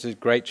simple, it's a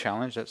great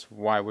challenge, that's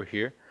why we're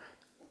here.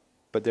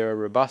 But there are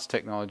robust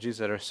technologies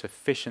that are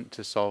sufficient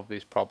to solve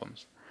these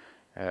problems.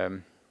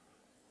 And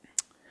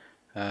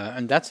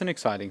that's an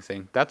exciting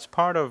thing. That's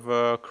part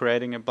of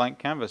creating a blank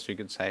canvas, you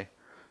could say.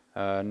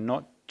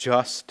 Not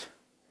just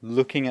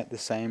looking at the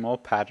same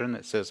old pattern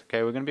that says,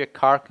 okay, we're going to be a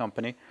car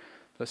company,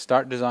 let's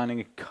start designing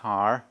a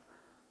car,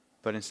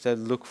 but instead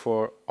look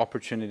for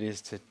opportunities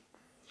to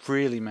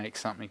really make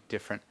something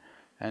different.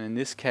 And in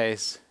this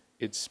case,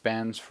 it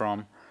spans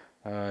from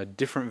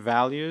different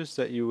values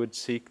that you would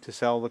seek to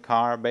sell the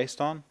car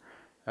based on,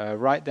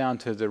 right down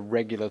to the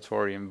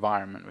regulatory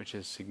environment, which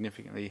is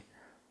significantly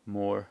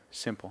more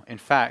simple. In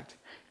fact,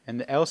 in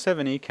the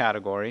L7E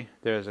category,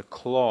 there's a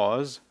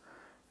clause,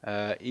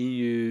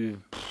 EU,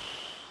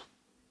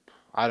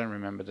 I don't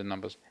remember the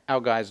numbers.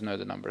 Our guys know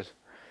the numbers.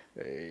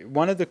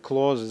 One of the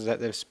clauses that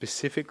they've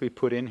specifically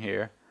put in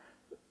here,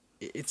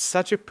 it's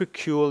such a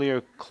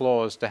peculiar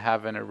clause to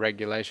have in a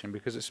regulation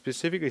because it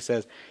specifically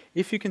says,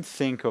 if you can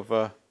think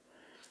of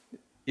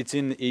it's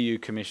in the EU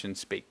Commission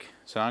speak.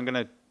 So I'm going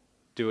to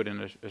do it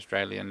in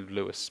Australian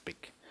Lewis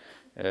speak.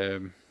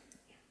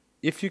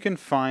 If you can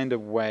find a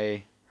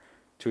way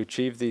to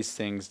achieve these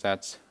things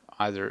that's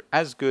either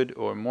as good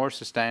or more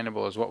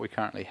sustainable as what we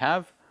currently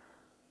have,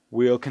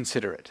 we'll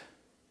consider it.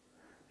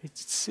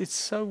 It's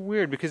so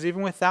weird because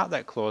even without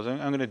that clause, I'm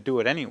going to do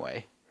it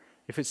anyway.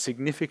 If it's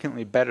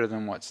significantly better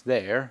than what's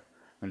there,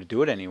 I'm going to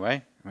do it anyway.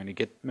 I'm going to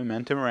get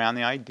momentum around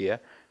the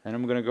idea, and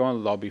I'm going to go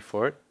and lobby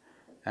for it.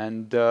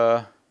 And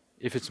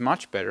if it's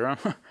much better, I'm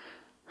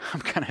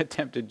going to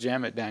attempt to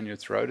jam it down your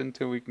throat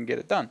until we can get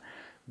it done.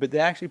 But they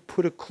actually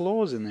put a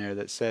clause in there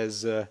that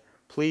says,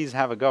 please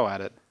have a go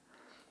at it.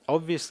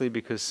 Obviously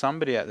because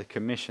somebody at the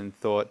commission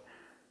thought,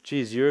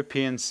 geez,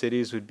 European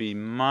cities would be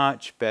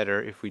much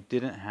better if we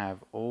didn't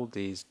have all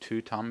these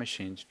 2-ton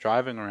machines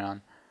driving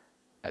around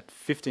at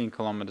 15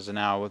 kilometers an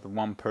hour with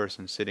one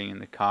person sitting in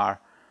the car.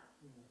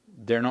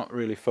 They're not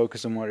really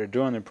focused on what they're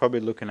doing. They're probably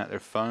looking at their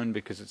phone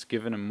because it's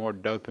giving them more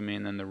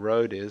dopamine than the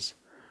road is.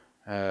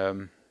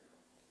 And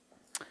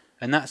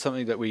that's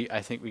something that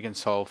I think we can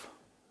solve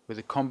with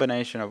a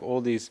combination of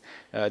all these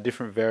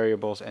different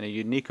variables and a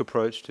unique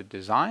approach to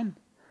design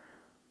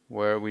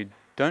where we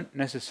don't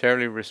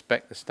necessarily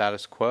respect the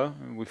status quo.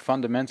 We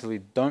fundamentally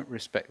don't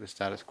respect the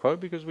status quo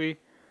because we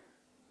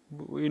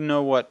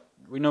know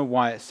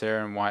why it's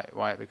there and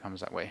why it becomes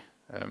that way.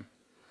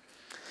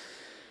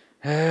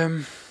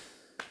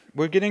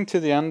 We're getting to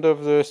the end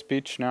of the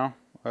speech now.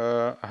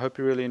 I hope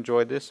you really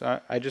enjoyed this.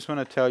 I just want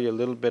to tell you a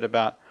little bit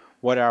about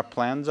what our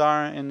plans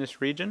are in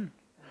this region.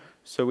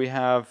 So we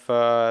have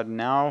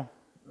now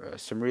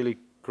some really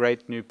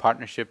great new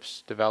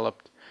partnerships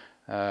developed.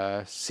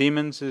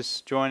 Siemens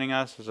is joining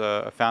us as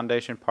a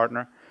foundation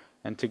partner,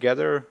 and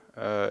together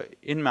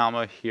in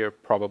Malmö here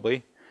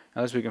probably,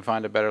 unless we can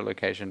find a better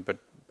location. But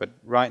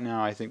right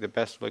now I think the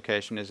best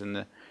location is in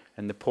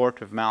the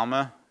port of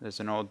Malmö. There's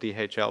an old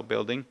DHL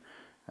building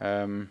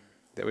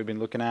that we've been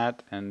looking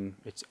at, and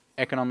it's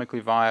economically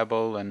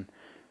viable and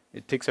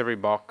it ticks every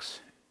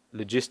box.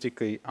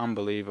 Logistically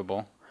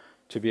unbelievable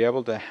to be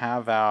able to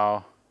have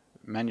our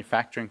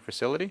manufacturing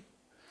facility.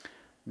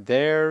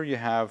 There you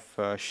have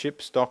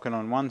ships docking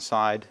on one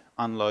side,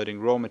 unloading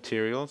raw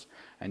materials,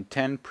 and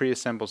 10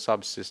 pre-assembled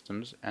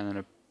subsystems, and then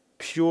a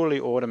purely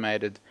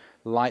automated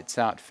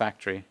lights-out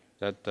factory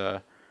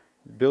that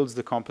builds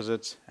the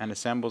composites and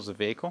assembles the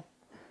vehicle.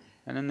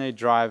 And then they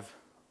drive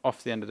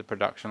off the end of the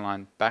production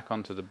line back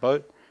onto the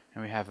boat,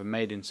 and we have a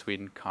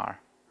made-in-Sweden car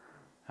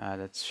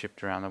that's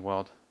shipped around the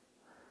world.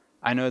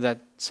 I know that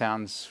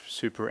sounds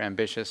super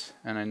ambitious,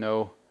 and I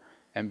know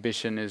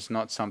ambition is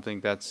not something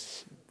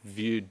that's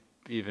viewed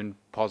even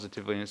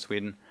positively in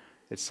Sweden.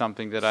 It's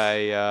something that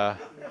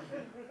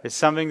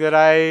it's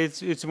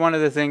one of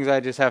the things I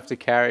just have to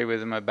carry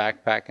within my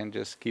backpack and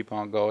just keep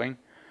on going.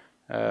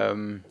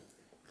 But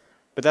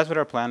that's what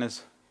our plan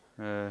is.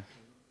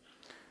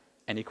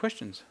 Any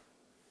questions?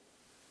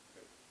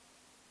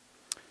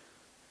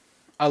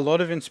 A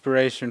lot of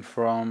inspiration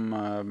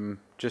from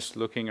just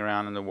looking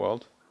around in the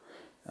world.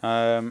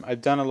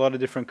 I've done a lot of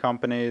different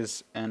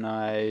companies and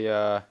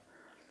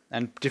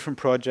different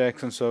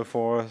projects and so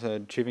forth,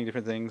 achieving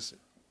different things,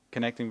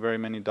 connecting very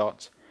many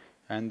dots,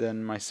 and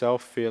then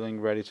myself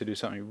feeling ready to do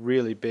something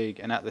really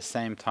big, and at the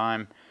same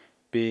time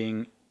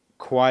being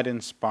quite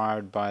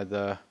inspired by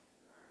the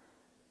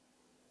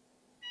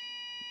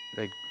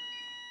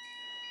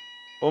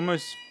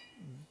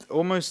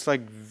almost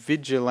like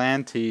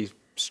vigilante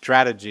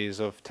strategies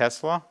of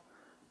Tesla.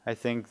 I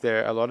think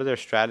a lot of their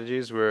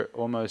strategies were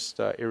almost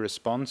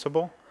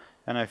irresponsible,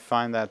 and I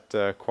find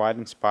that quite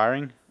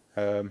inspiring.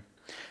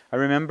 I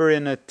remember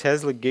in a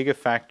Tesla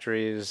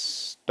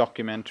Gigafactories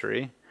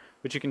documentary,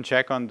 which you can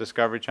check on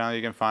Discovery Channel,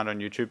 you can find on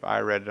YouTube. I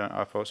read it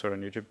I saw it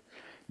on YouTube.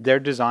 Their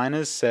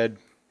designers said,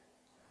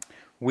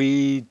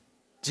 we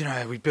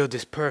build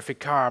this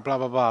perfect car, blah,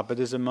 blah, blah. But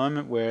there's a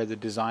moment where the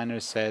designer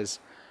says,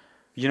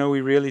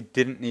 we really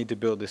didn't need to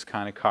build this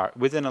kind of car.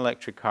 With an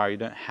electric car, you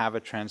don't have a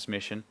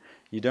transmission.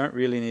 You don't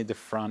really need the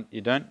front.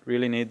 You don't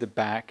really need the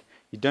back.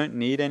 You don't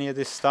need any of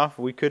this stuff.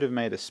 We could have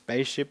made a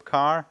spaceship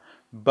car,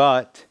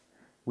 but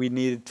we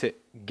needed to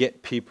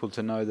get people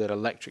to know that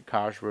electric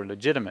cars were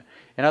legitimate.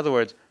 In other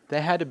words,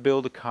 they had to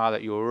build a car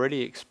that you're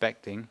already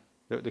expecting,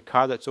 the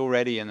car that's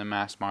already in the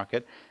mass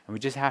market, and we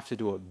just have to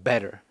do it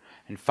better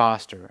and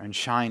faster and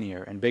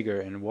shinier and bigger,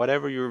 and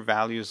whatever your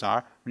values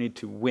are, we need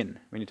to win.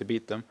 We need to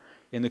beat them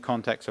in the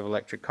context of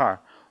electric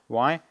car.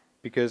 Why?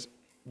 Because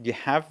you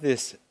have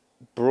this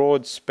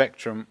broad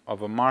spectrum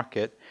of a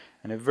market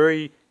and a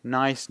very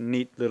nice,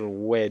 neat little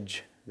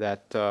wedge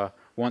that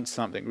wants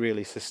something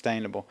really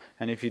sustainable.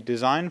 And if you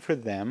design for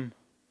them,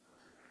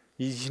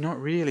 you're not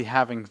really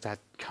having that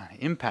kind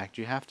of impact.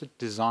 You have to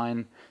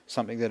design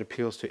something that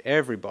appeals to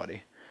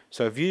everybody.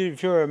 So if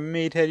you're a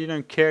meathead, you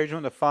don't care, you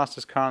want the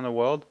fastest car in the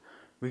world,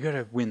 we got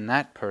to win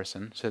that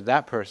person. So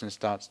that person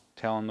starts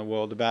telling the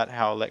world about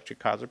how electric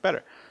cars are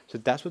better. So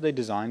that's what they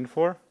designed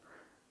for.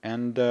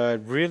 And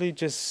really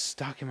just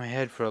stuck in my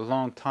head for a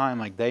long time.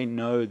 Like, they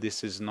know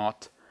this is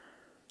not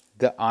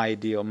the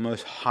ideal,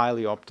 most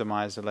highly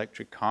optimized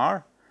electric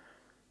car.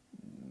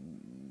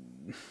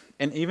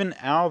 And even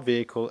our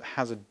vehicle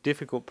has a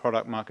difficult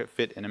product market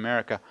fit in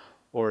America,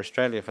 or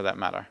Australia for that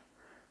matter.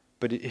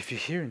 But if you're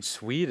here in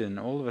Sweden,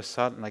 all of a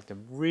sudden, like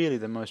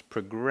the most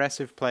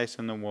progressive place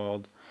in the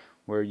world,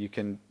 where you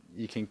can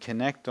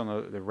connect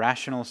on the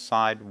rational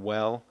side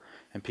well,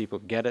 and people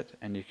get it,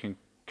 and you can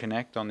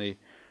connect on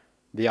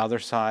the other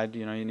side.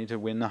 You need to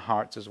win the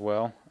hearts as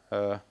well.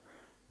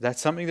 That's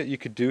something that you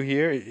could do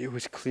here. It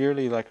was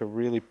clearly like a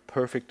really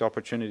perfect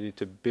opportunity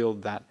to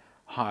build that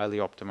highly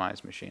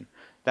optimized machine.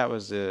 That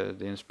was the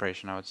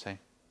inspiration, I would say.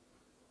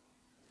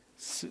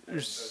 So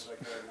it's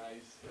like a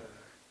nice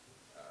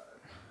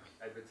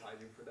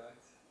advertising for that.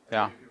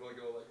 Yeah. People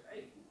go like,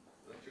 hey,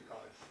 electric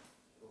cars.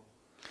 Cool.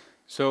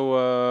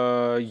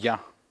 So yeah,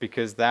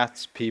 because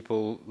that's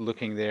people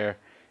looking there,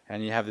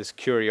 and you have this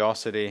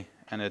curiosity,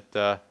 and it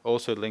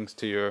also links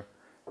to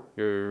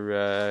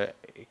your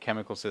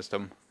chemical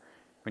system.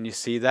 When you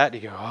see that,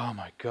 you go, oh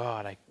my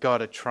God, I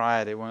gotta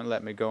try it. It won't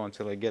let me go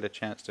until I get a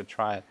chance to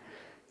try it.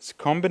 It's a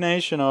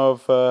combination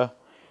of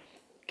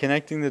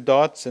connecting the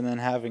dots and then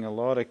having a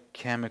lot of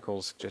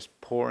chemicals just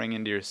pouring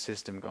into your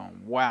system,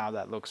 going, wow,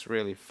 that looks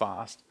really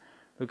fast.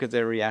 Look at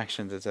their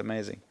reactions, it's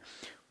amazing.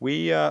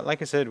 We,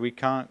 like I said, we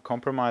can't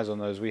compromise on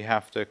those. We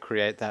have to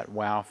create that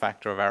wow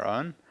factor of our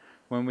own.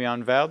 When we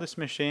unveil this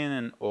machine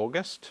in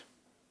August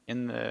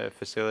in the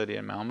facility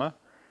in Malmö,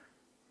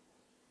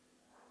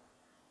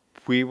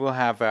 we will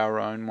have our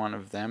own one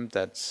of them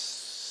that's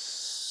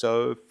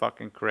so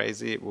fucking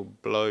crazy it will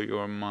blow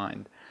your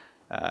mind.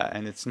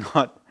 And it's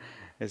not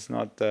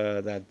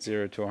that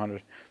 0 to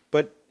 100.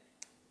 But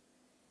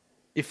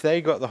if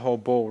they got the whole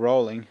ball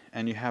rolling,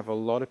 and you have a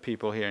lot of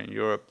people here in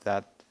Europe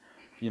that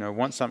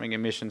want something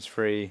emissions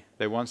free,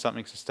 they want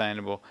something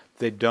sustainable,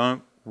 they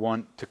don't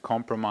want to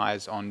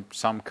compromise on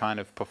some kind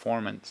of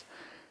performance,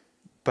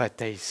 but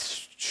they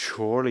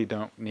surely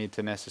don't need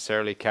to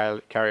necessarily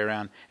carry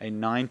around a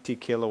 90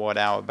 kilowatt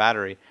hour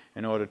battery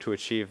in order to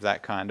achieve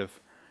that kind of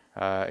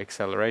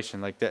acceleration.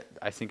 Like that,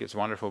 I think it's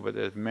wonderful, but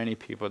there's many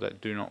people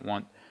that do not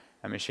want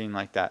a machine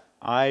like that.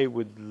 I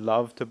would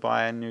love to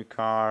buy a new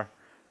car.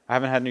 I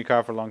haven't had a new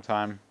car for a long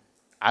time.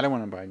 I don't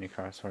want to buy a new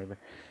car, sorry, but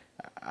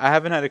I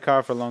haven't had a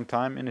car for a long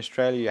time. In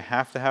Australia, you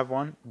have to have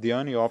one. The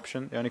only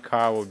car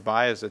I would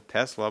buy is a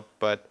Tesla,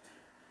 but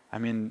I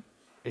mean,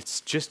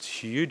 it's just a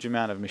huge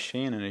amount of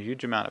machine and a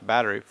huge amount of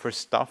battery for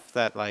stuff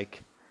that,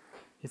 like,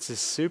 it's a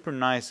super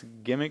nice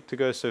gimmick to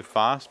go so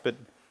fast, but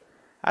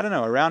I don't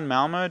know, around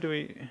Malmö, do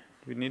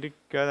we need to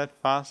go that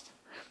fast?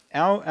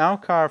 Our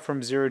car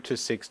from 0 to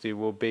 60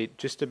 will beat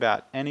just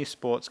about any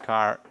sports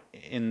car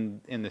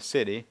in the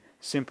city,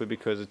 simply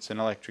because it's an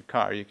electric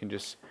car. You can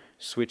just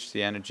switch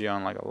the energy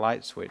on like a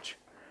light switch.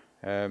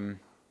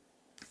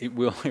 It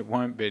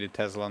won't beat a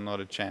Tesla, not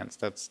a chance.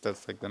 That's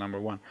like the number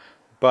one.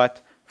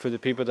 But for the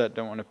people that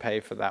don't want to pay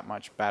for that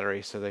much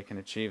battery so they can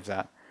achieve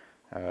that,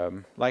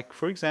 like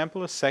for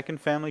example, a second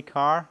family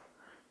car,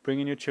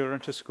 bringing your children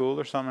to school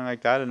or something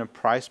like that, and a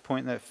price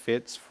point that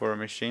fits for a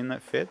machine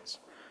that fits,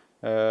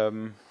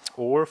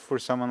 or for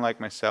someone like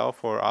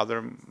myself or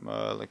other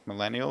like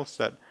millennials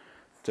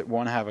that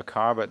want to have a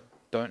car but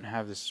don't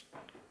have this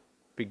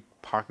big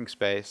parking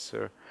space,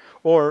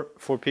 or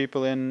for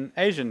people in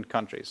Asian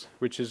countries,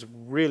 which is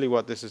really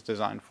what this is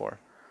designed for.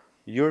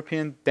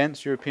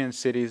 Dense European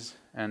cities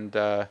and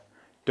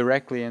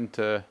directly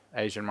into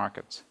Asian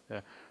markets.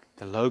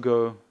 The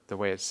logo, the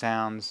way it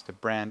sounds, the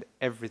brand,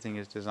 everything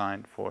is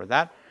designed for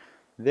that.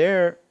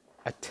 There,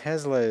 a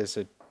Tesla is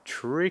a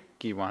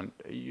tricky one.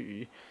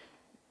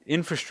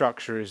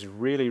 Infrastructure is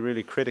really,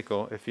 really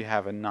critical if you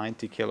have a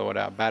 90 kilowatt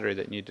hour battery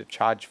that you need to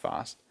charge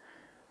fast.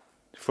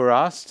 For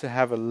us to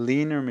have a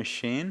leaner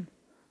machine,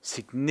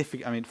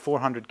 significant, I mean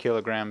 400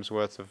 kilograms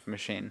worth of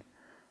machine,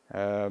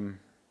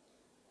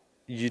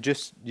 you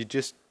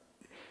just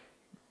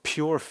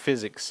pure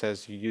physics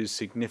says you use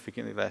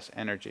significantly less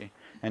energy.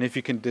 And if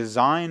you can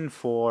design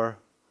for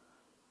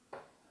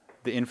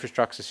the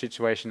infrastructure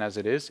situation as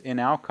it is in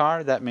our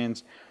car, that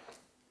means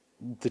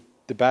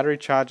the battery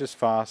charges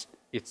fast,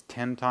 it's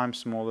 10 times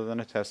smaller than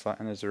a Tesla,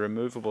 and there's a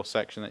removable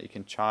section that you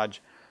can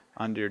charge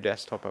under your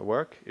desktop at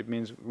work. It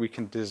means we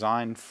can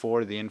design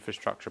for the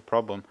infrastructure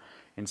problem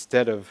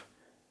instead of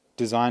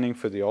designing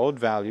for the old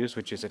values,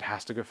 which is it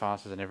has to go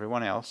faster than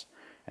everyone else.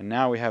 And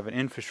now we have an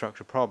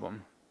infrastructure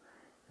problem.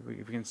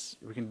 We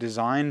can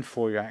design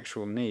for your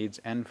actual needs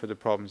and for the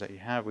problems that you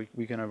have.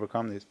 We can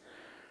overcome these.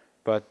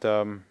 But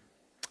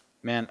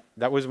man,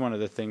 that was one of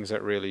the things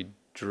that really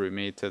drew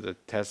me to the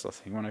Tesla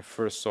thing when I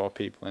first saw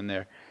people in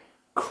there.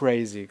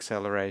 Crazy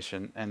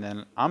acceleration. And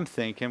then I'm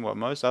thinking what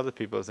most other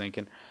people are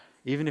thinking,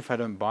 even if I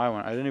don't buy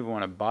one, I don't even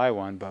want to buy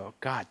one, but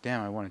god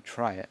damn, I want to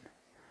try it.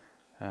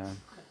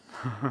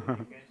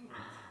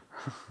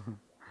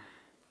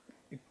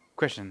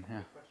 Question,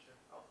 yeah.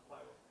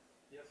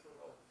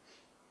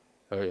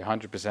 Oh,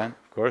 100%,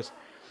 of course.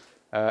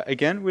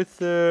 Again, with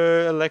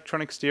the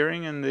electronic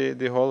steering and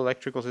the whole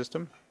electrical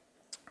system,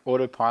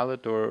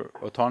 autopilot or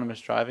autonomous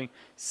driving,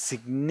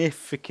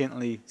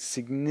 significantly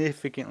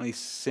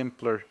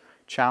simpler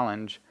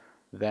challenge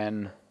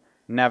than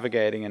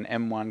navigating an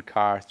M1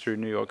 car through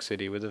New York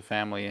City with a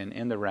family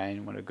in the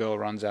rain when a girl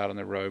runs out on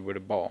the road with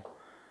a ball.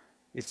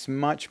 It's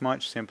much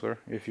simpler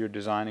if you're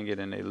designing it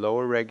in a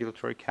lower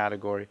regulatory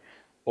category,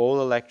 all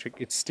electric.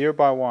 It's steer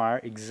by wire,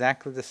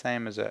 exactly the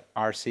same as a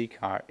RC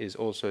car is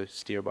also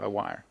steer by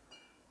wire.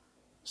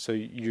 So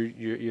you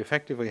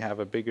effectively have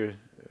a bigger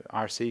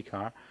RC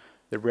car.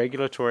 The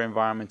regulatory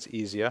environment's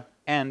easier,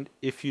 and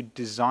if you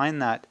design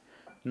that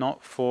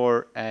not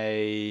for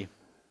a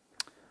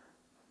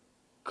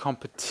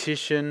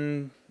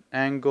competition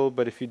angle,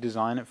 but if you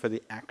design it for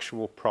the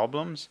actual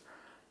problems,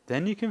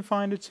 then you can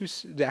find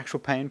the actual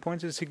pain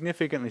points is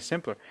significantly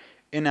simpler.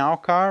 In our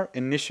car,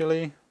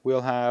 initially,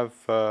 we'll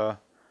have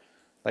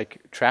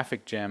like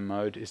traffic jam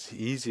mode is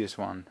the easiest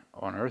one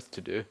on Earth to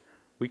do.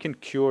 We can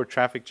cure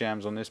traffic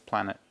jams on this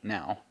planet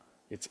now.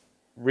 It's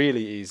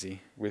really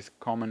easy with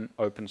common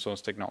open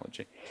source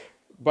technology.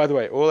 By the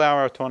way, all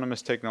our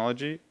autonomous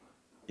technology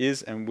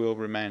is and will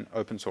remain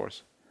open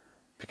source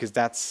because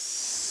that's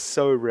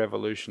so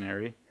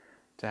revolutionary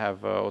to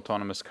have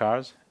autonomous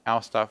cars.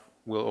 Our stuff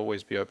will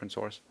always be open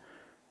source.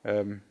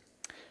 But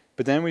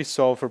then we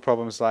solve for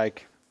problems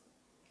like,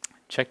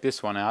 check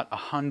this one out,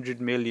 100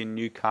 million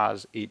new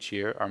cars each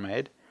year are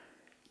made.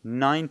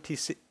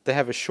 They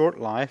have a short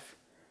life.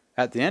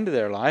 At the end of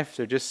their life,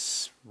 they're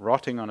just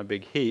rotting on a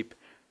big heap.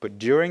 But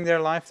during their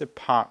life, they're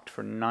parked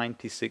for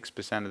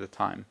 96% of the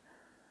time.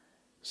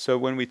 So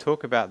when we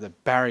talk about the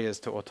barriers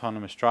to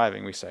autonomous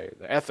driving, we say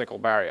the ethical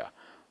barrier.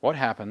 What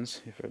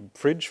happens if a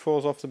fridge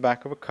falls off the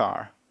back of a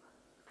car?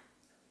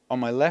 On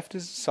my left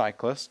is a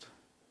cyclist.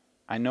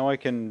 I know I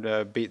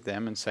can beat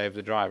them and save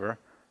the driver,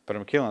 but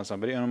I'm killing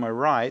somebody. And on my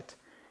right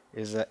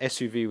is an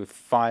SUV with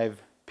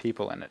 5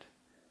 people in it.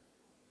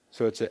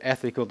 So it's an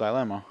ethical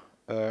dilemma.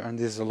 And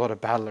there's a lot of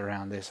battle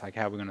around this, like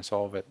how we're going to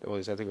solve it, all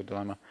this ethical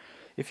dilemma.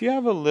 If you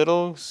have a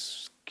little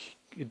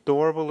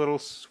adorable little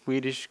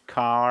Swedish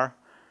car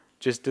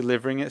just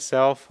delivering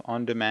itself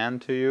on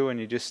demand to you, and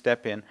you just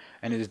step in,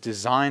 and it is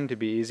designed to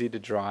be easy to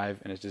drive,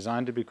 and it's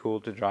designed to be cool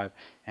to drive,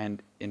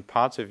 and in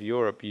parts of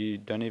Europe you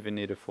don't even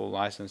need a full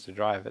license to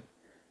drive it.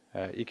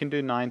 You can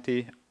do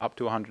 90 up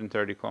to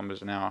 130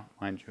 kilometers an hour,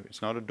 mind you.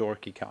 It's not a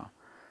dorky car,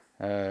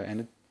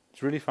 and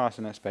it's really fast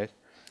in that space.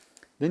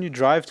 Then you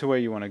drive to where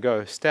you want to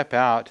go, step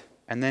out,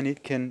 and then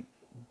it can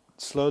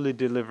slowly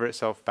deliver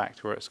itself back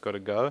to where it's got to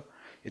go.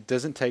 It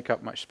doesn't take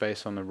up much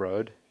space on the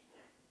road.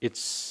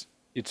 It's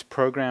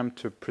programmed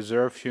to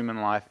preserve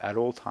human life at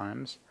all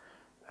times.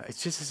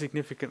 It's just a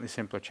significantly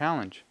simpler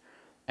challenge.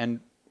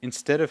 And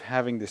instead of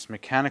having this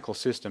mechanical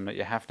system that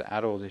you have to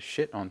add all this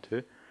shit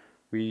onto,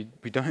 we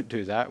don't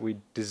do that. We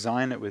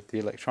design it with the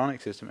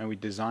electronic system, and we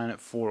design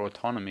it for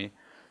autonomy.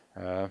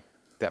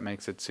 That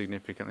makes it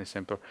significantly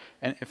simpler.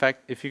 And in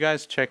fact, if you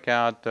guys check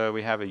out,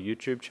 we have a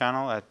YouTube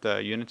channel at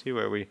Unity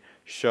where we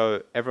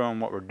show everyone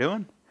what we're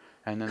doing.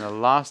 And then the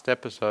last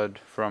episode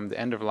from the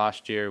end of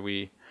last year,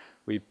 we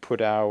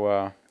put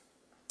our,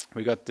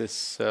 we got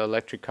this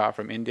electric car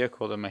from India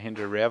called a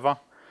Mahindra Reva.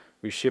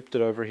 We shipped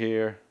it over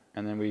here,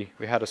 and then we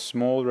had a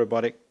small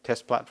robotic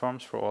test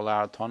platforms for all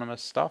our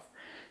autonomous stuff.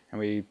 And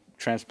we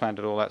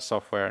transplanted all that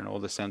software and all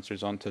the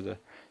sensors onto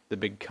the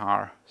big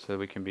car so that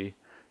we can be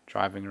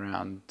driving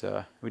around.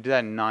 We did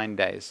that in 9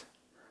 days.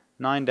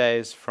 9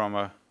 days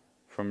from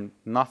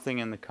nothing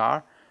in the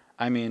car.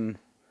 I mean,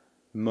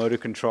 motor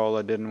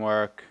controller didn't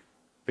work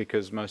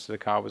because most of the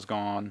car was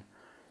gone.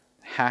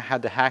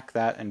 Had to hack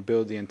that and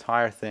build the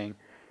entire thing.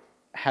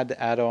 had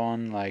to add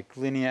on like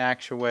linear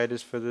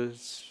actuators for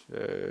this,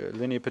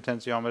 linear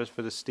potentiometers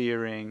for the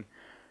steering,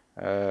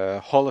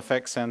 Hall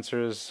effect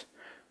sensors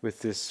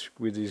with this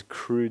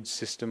crude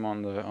system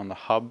on the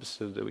hubs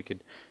so that we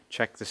could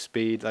check the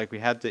speed. Like we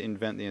had to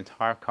invent the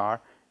entire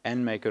car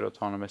and make it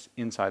autonomous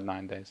inside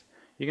 9 days.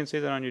 You can see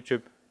that on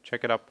YouTube.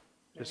 Check it up.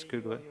 Just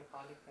Google it.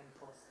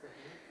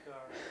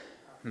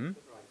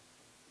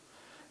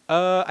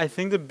 I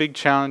think the big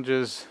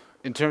challenges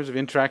in terms of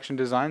interaction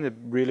design, the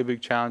really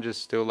big challenges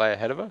still lay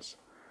ahead of us.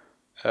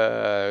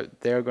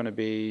 There's going to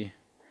be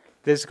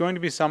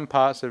some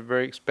parts that are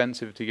very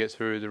expensive to get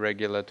through the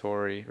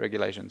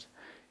regulations.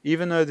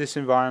 Even though this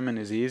environment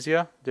is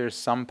easier, there's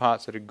some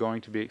parts that are going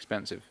to be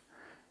expensive.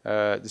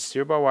 The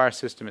steer-by-wire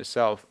system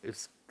itself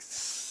is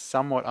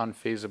somewhat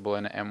unfeasible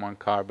in an M1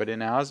 car, but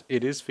in ours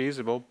it is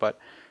feasible, but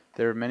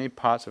there are many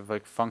parts of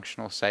like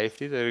functional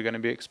safety that are going to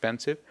be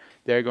expensive.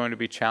 There are going to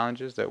be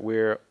challenges that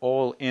we're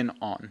all in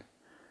on.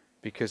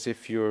 Because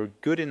if you're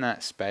good in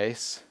that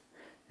space,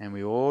 and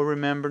we all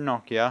remember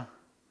Nokia,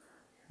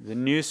 the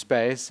new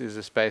space is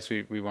a space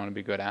we want to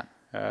be good at.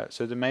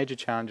 So the major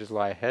challenges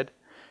lie ahead.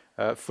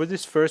 For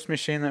this first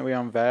machine that we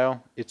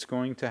unveil, it's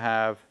going to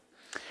have...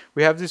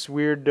 We have this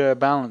weird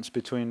balance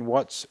between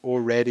what's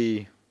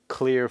already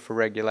clear for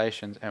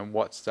regulations and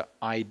what's the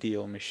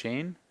ideal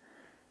machine.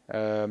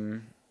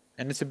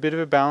 And it's a bit of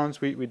a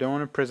balance. We don't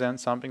want to present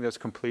something that's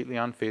completely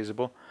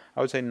unfeasible.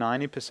 I would say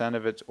 90%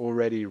 of it's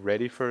already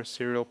ready for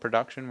serial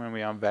production when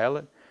we unveil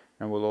it.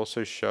 And we'll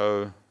also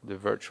show the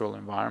virtual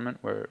environment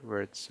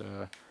where it's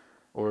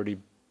already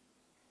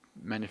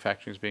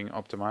manufacturing is being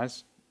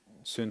optimized,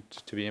 soon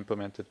to be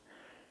implemented.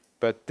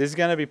 But there's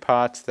going to be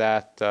parts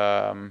that,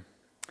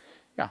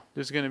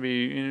 there's going to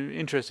be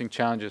interesting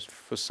challenges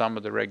for some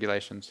of the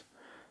regulations.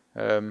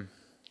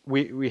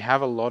 We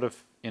have a lot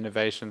of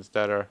innovations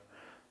that are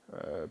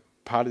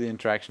part of the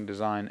interaction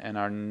design and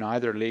are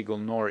neither legal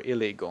nor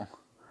illegal,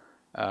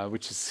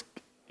 which is,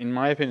 in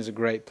my opinion, is a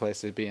great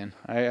place to be in.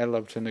 I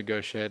love to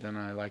negotiate and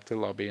I like to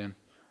lobby, and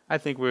I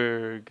think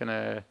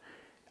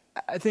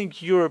I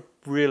think Europe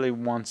really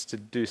wants to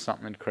do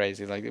something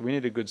crazy. Like we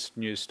need a good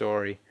news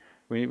story.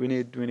 We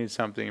need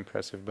something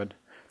impressive, but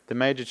the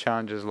major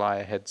challenges lie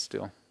ahead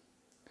still,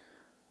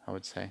 I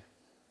would say.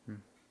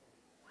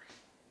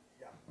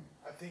 Yeah,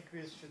 I think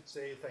we should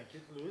say thank you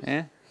to Louis.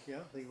 Yeah. Yeah,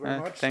 thank you very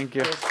much. Thank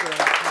you. Thank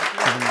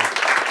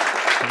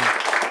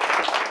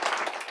you.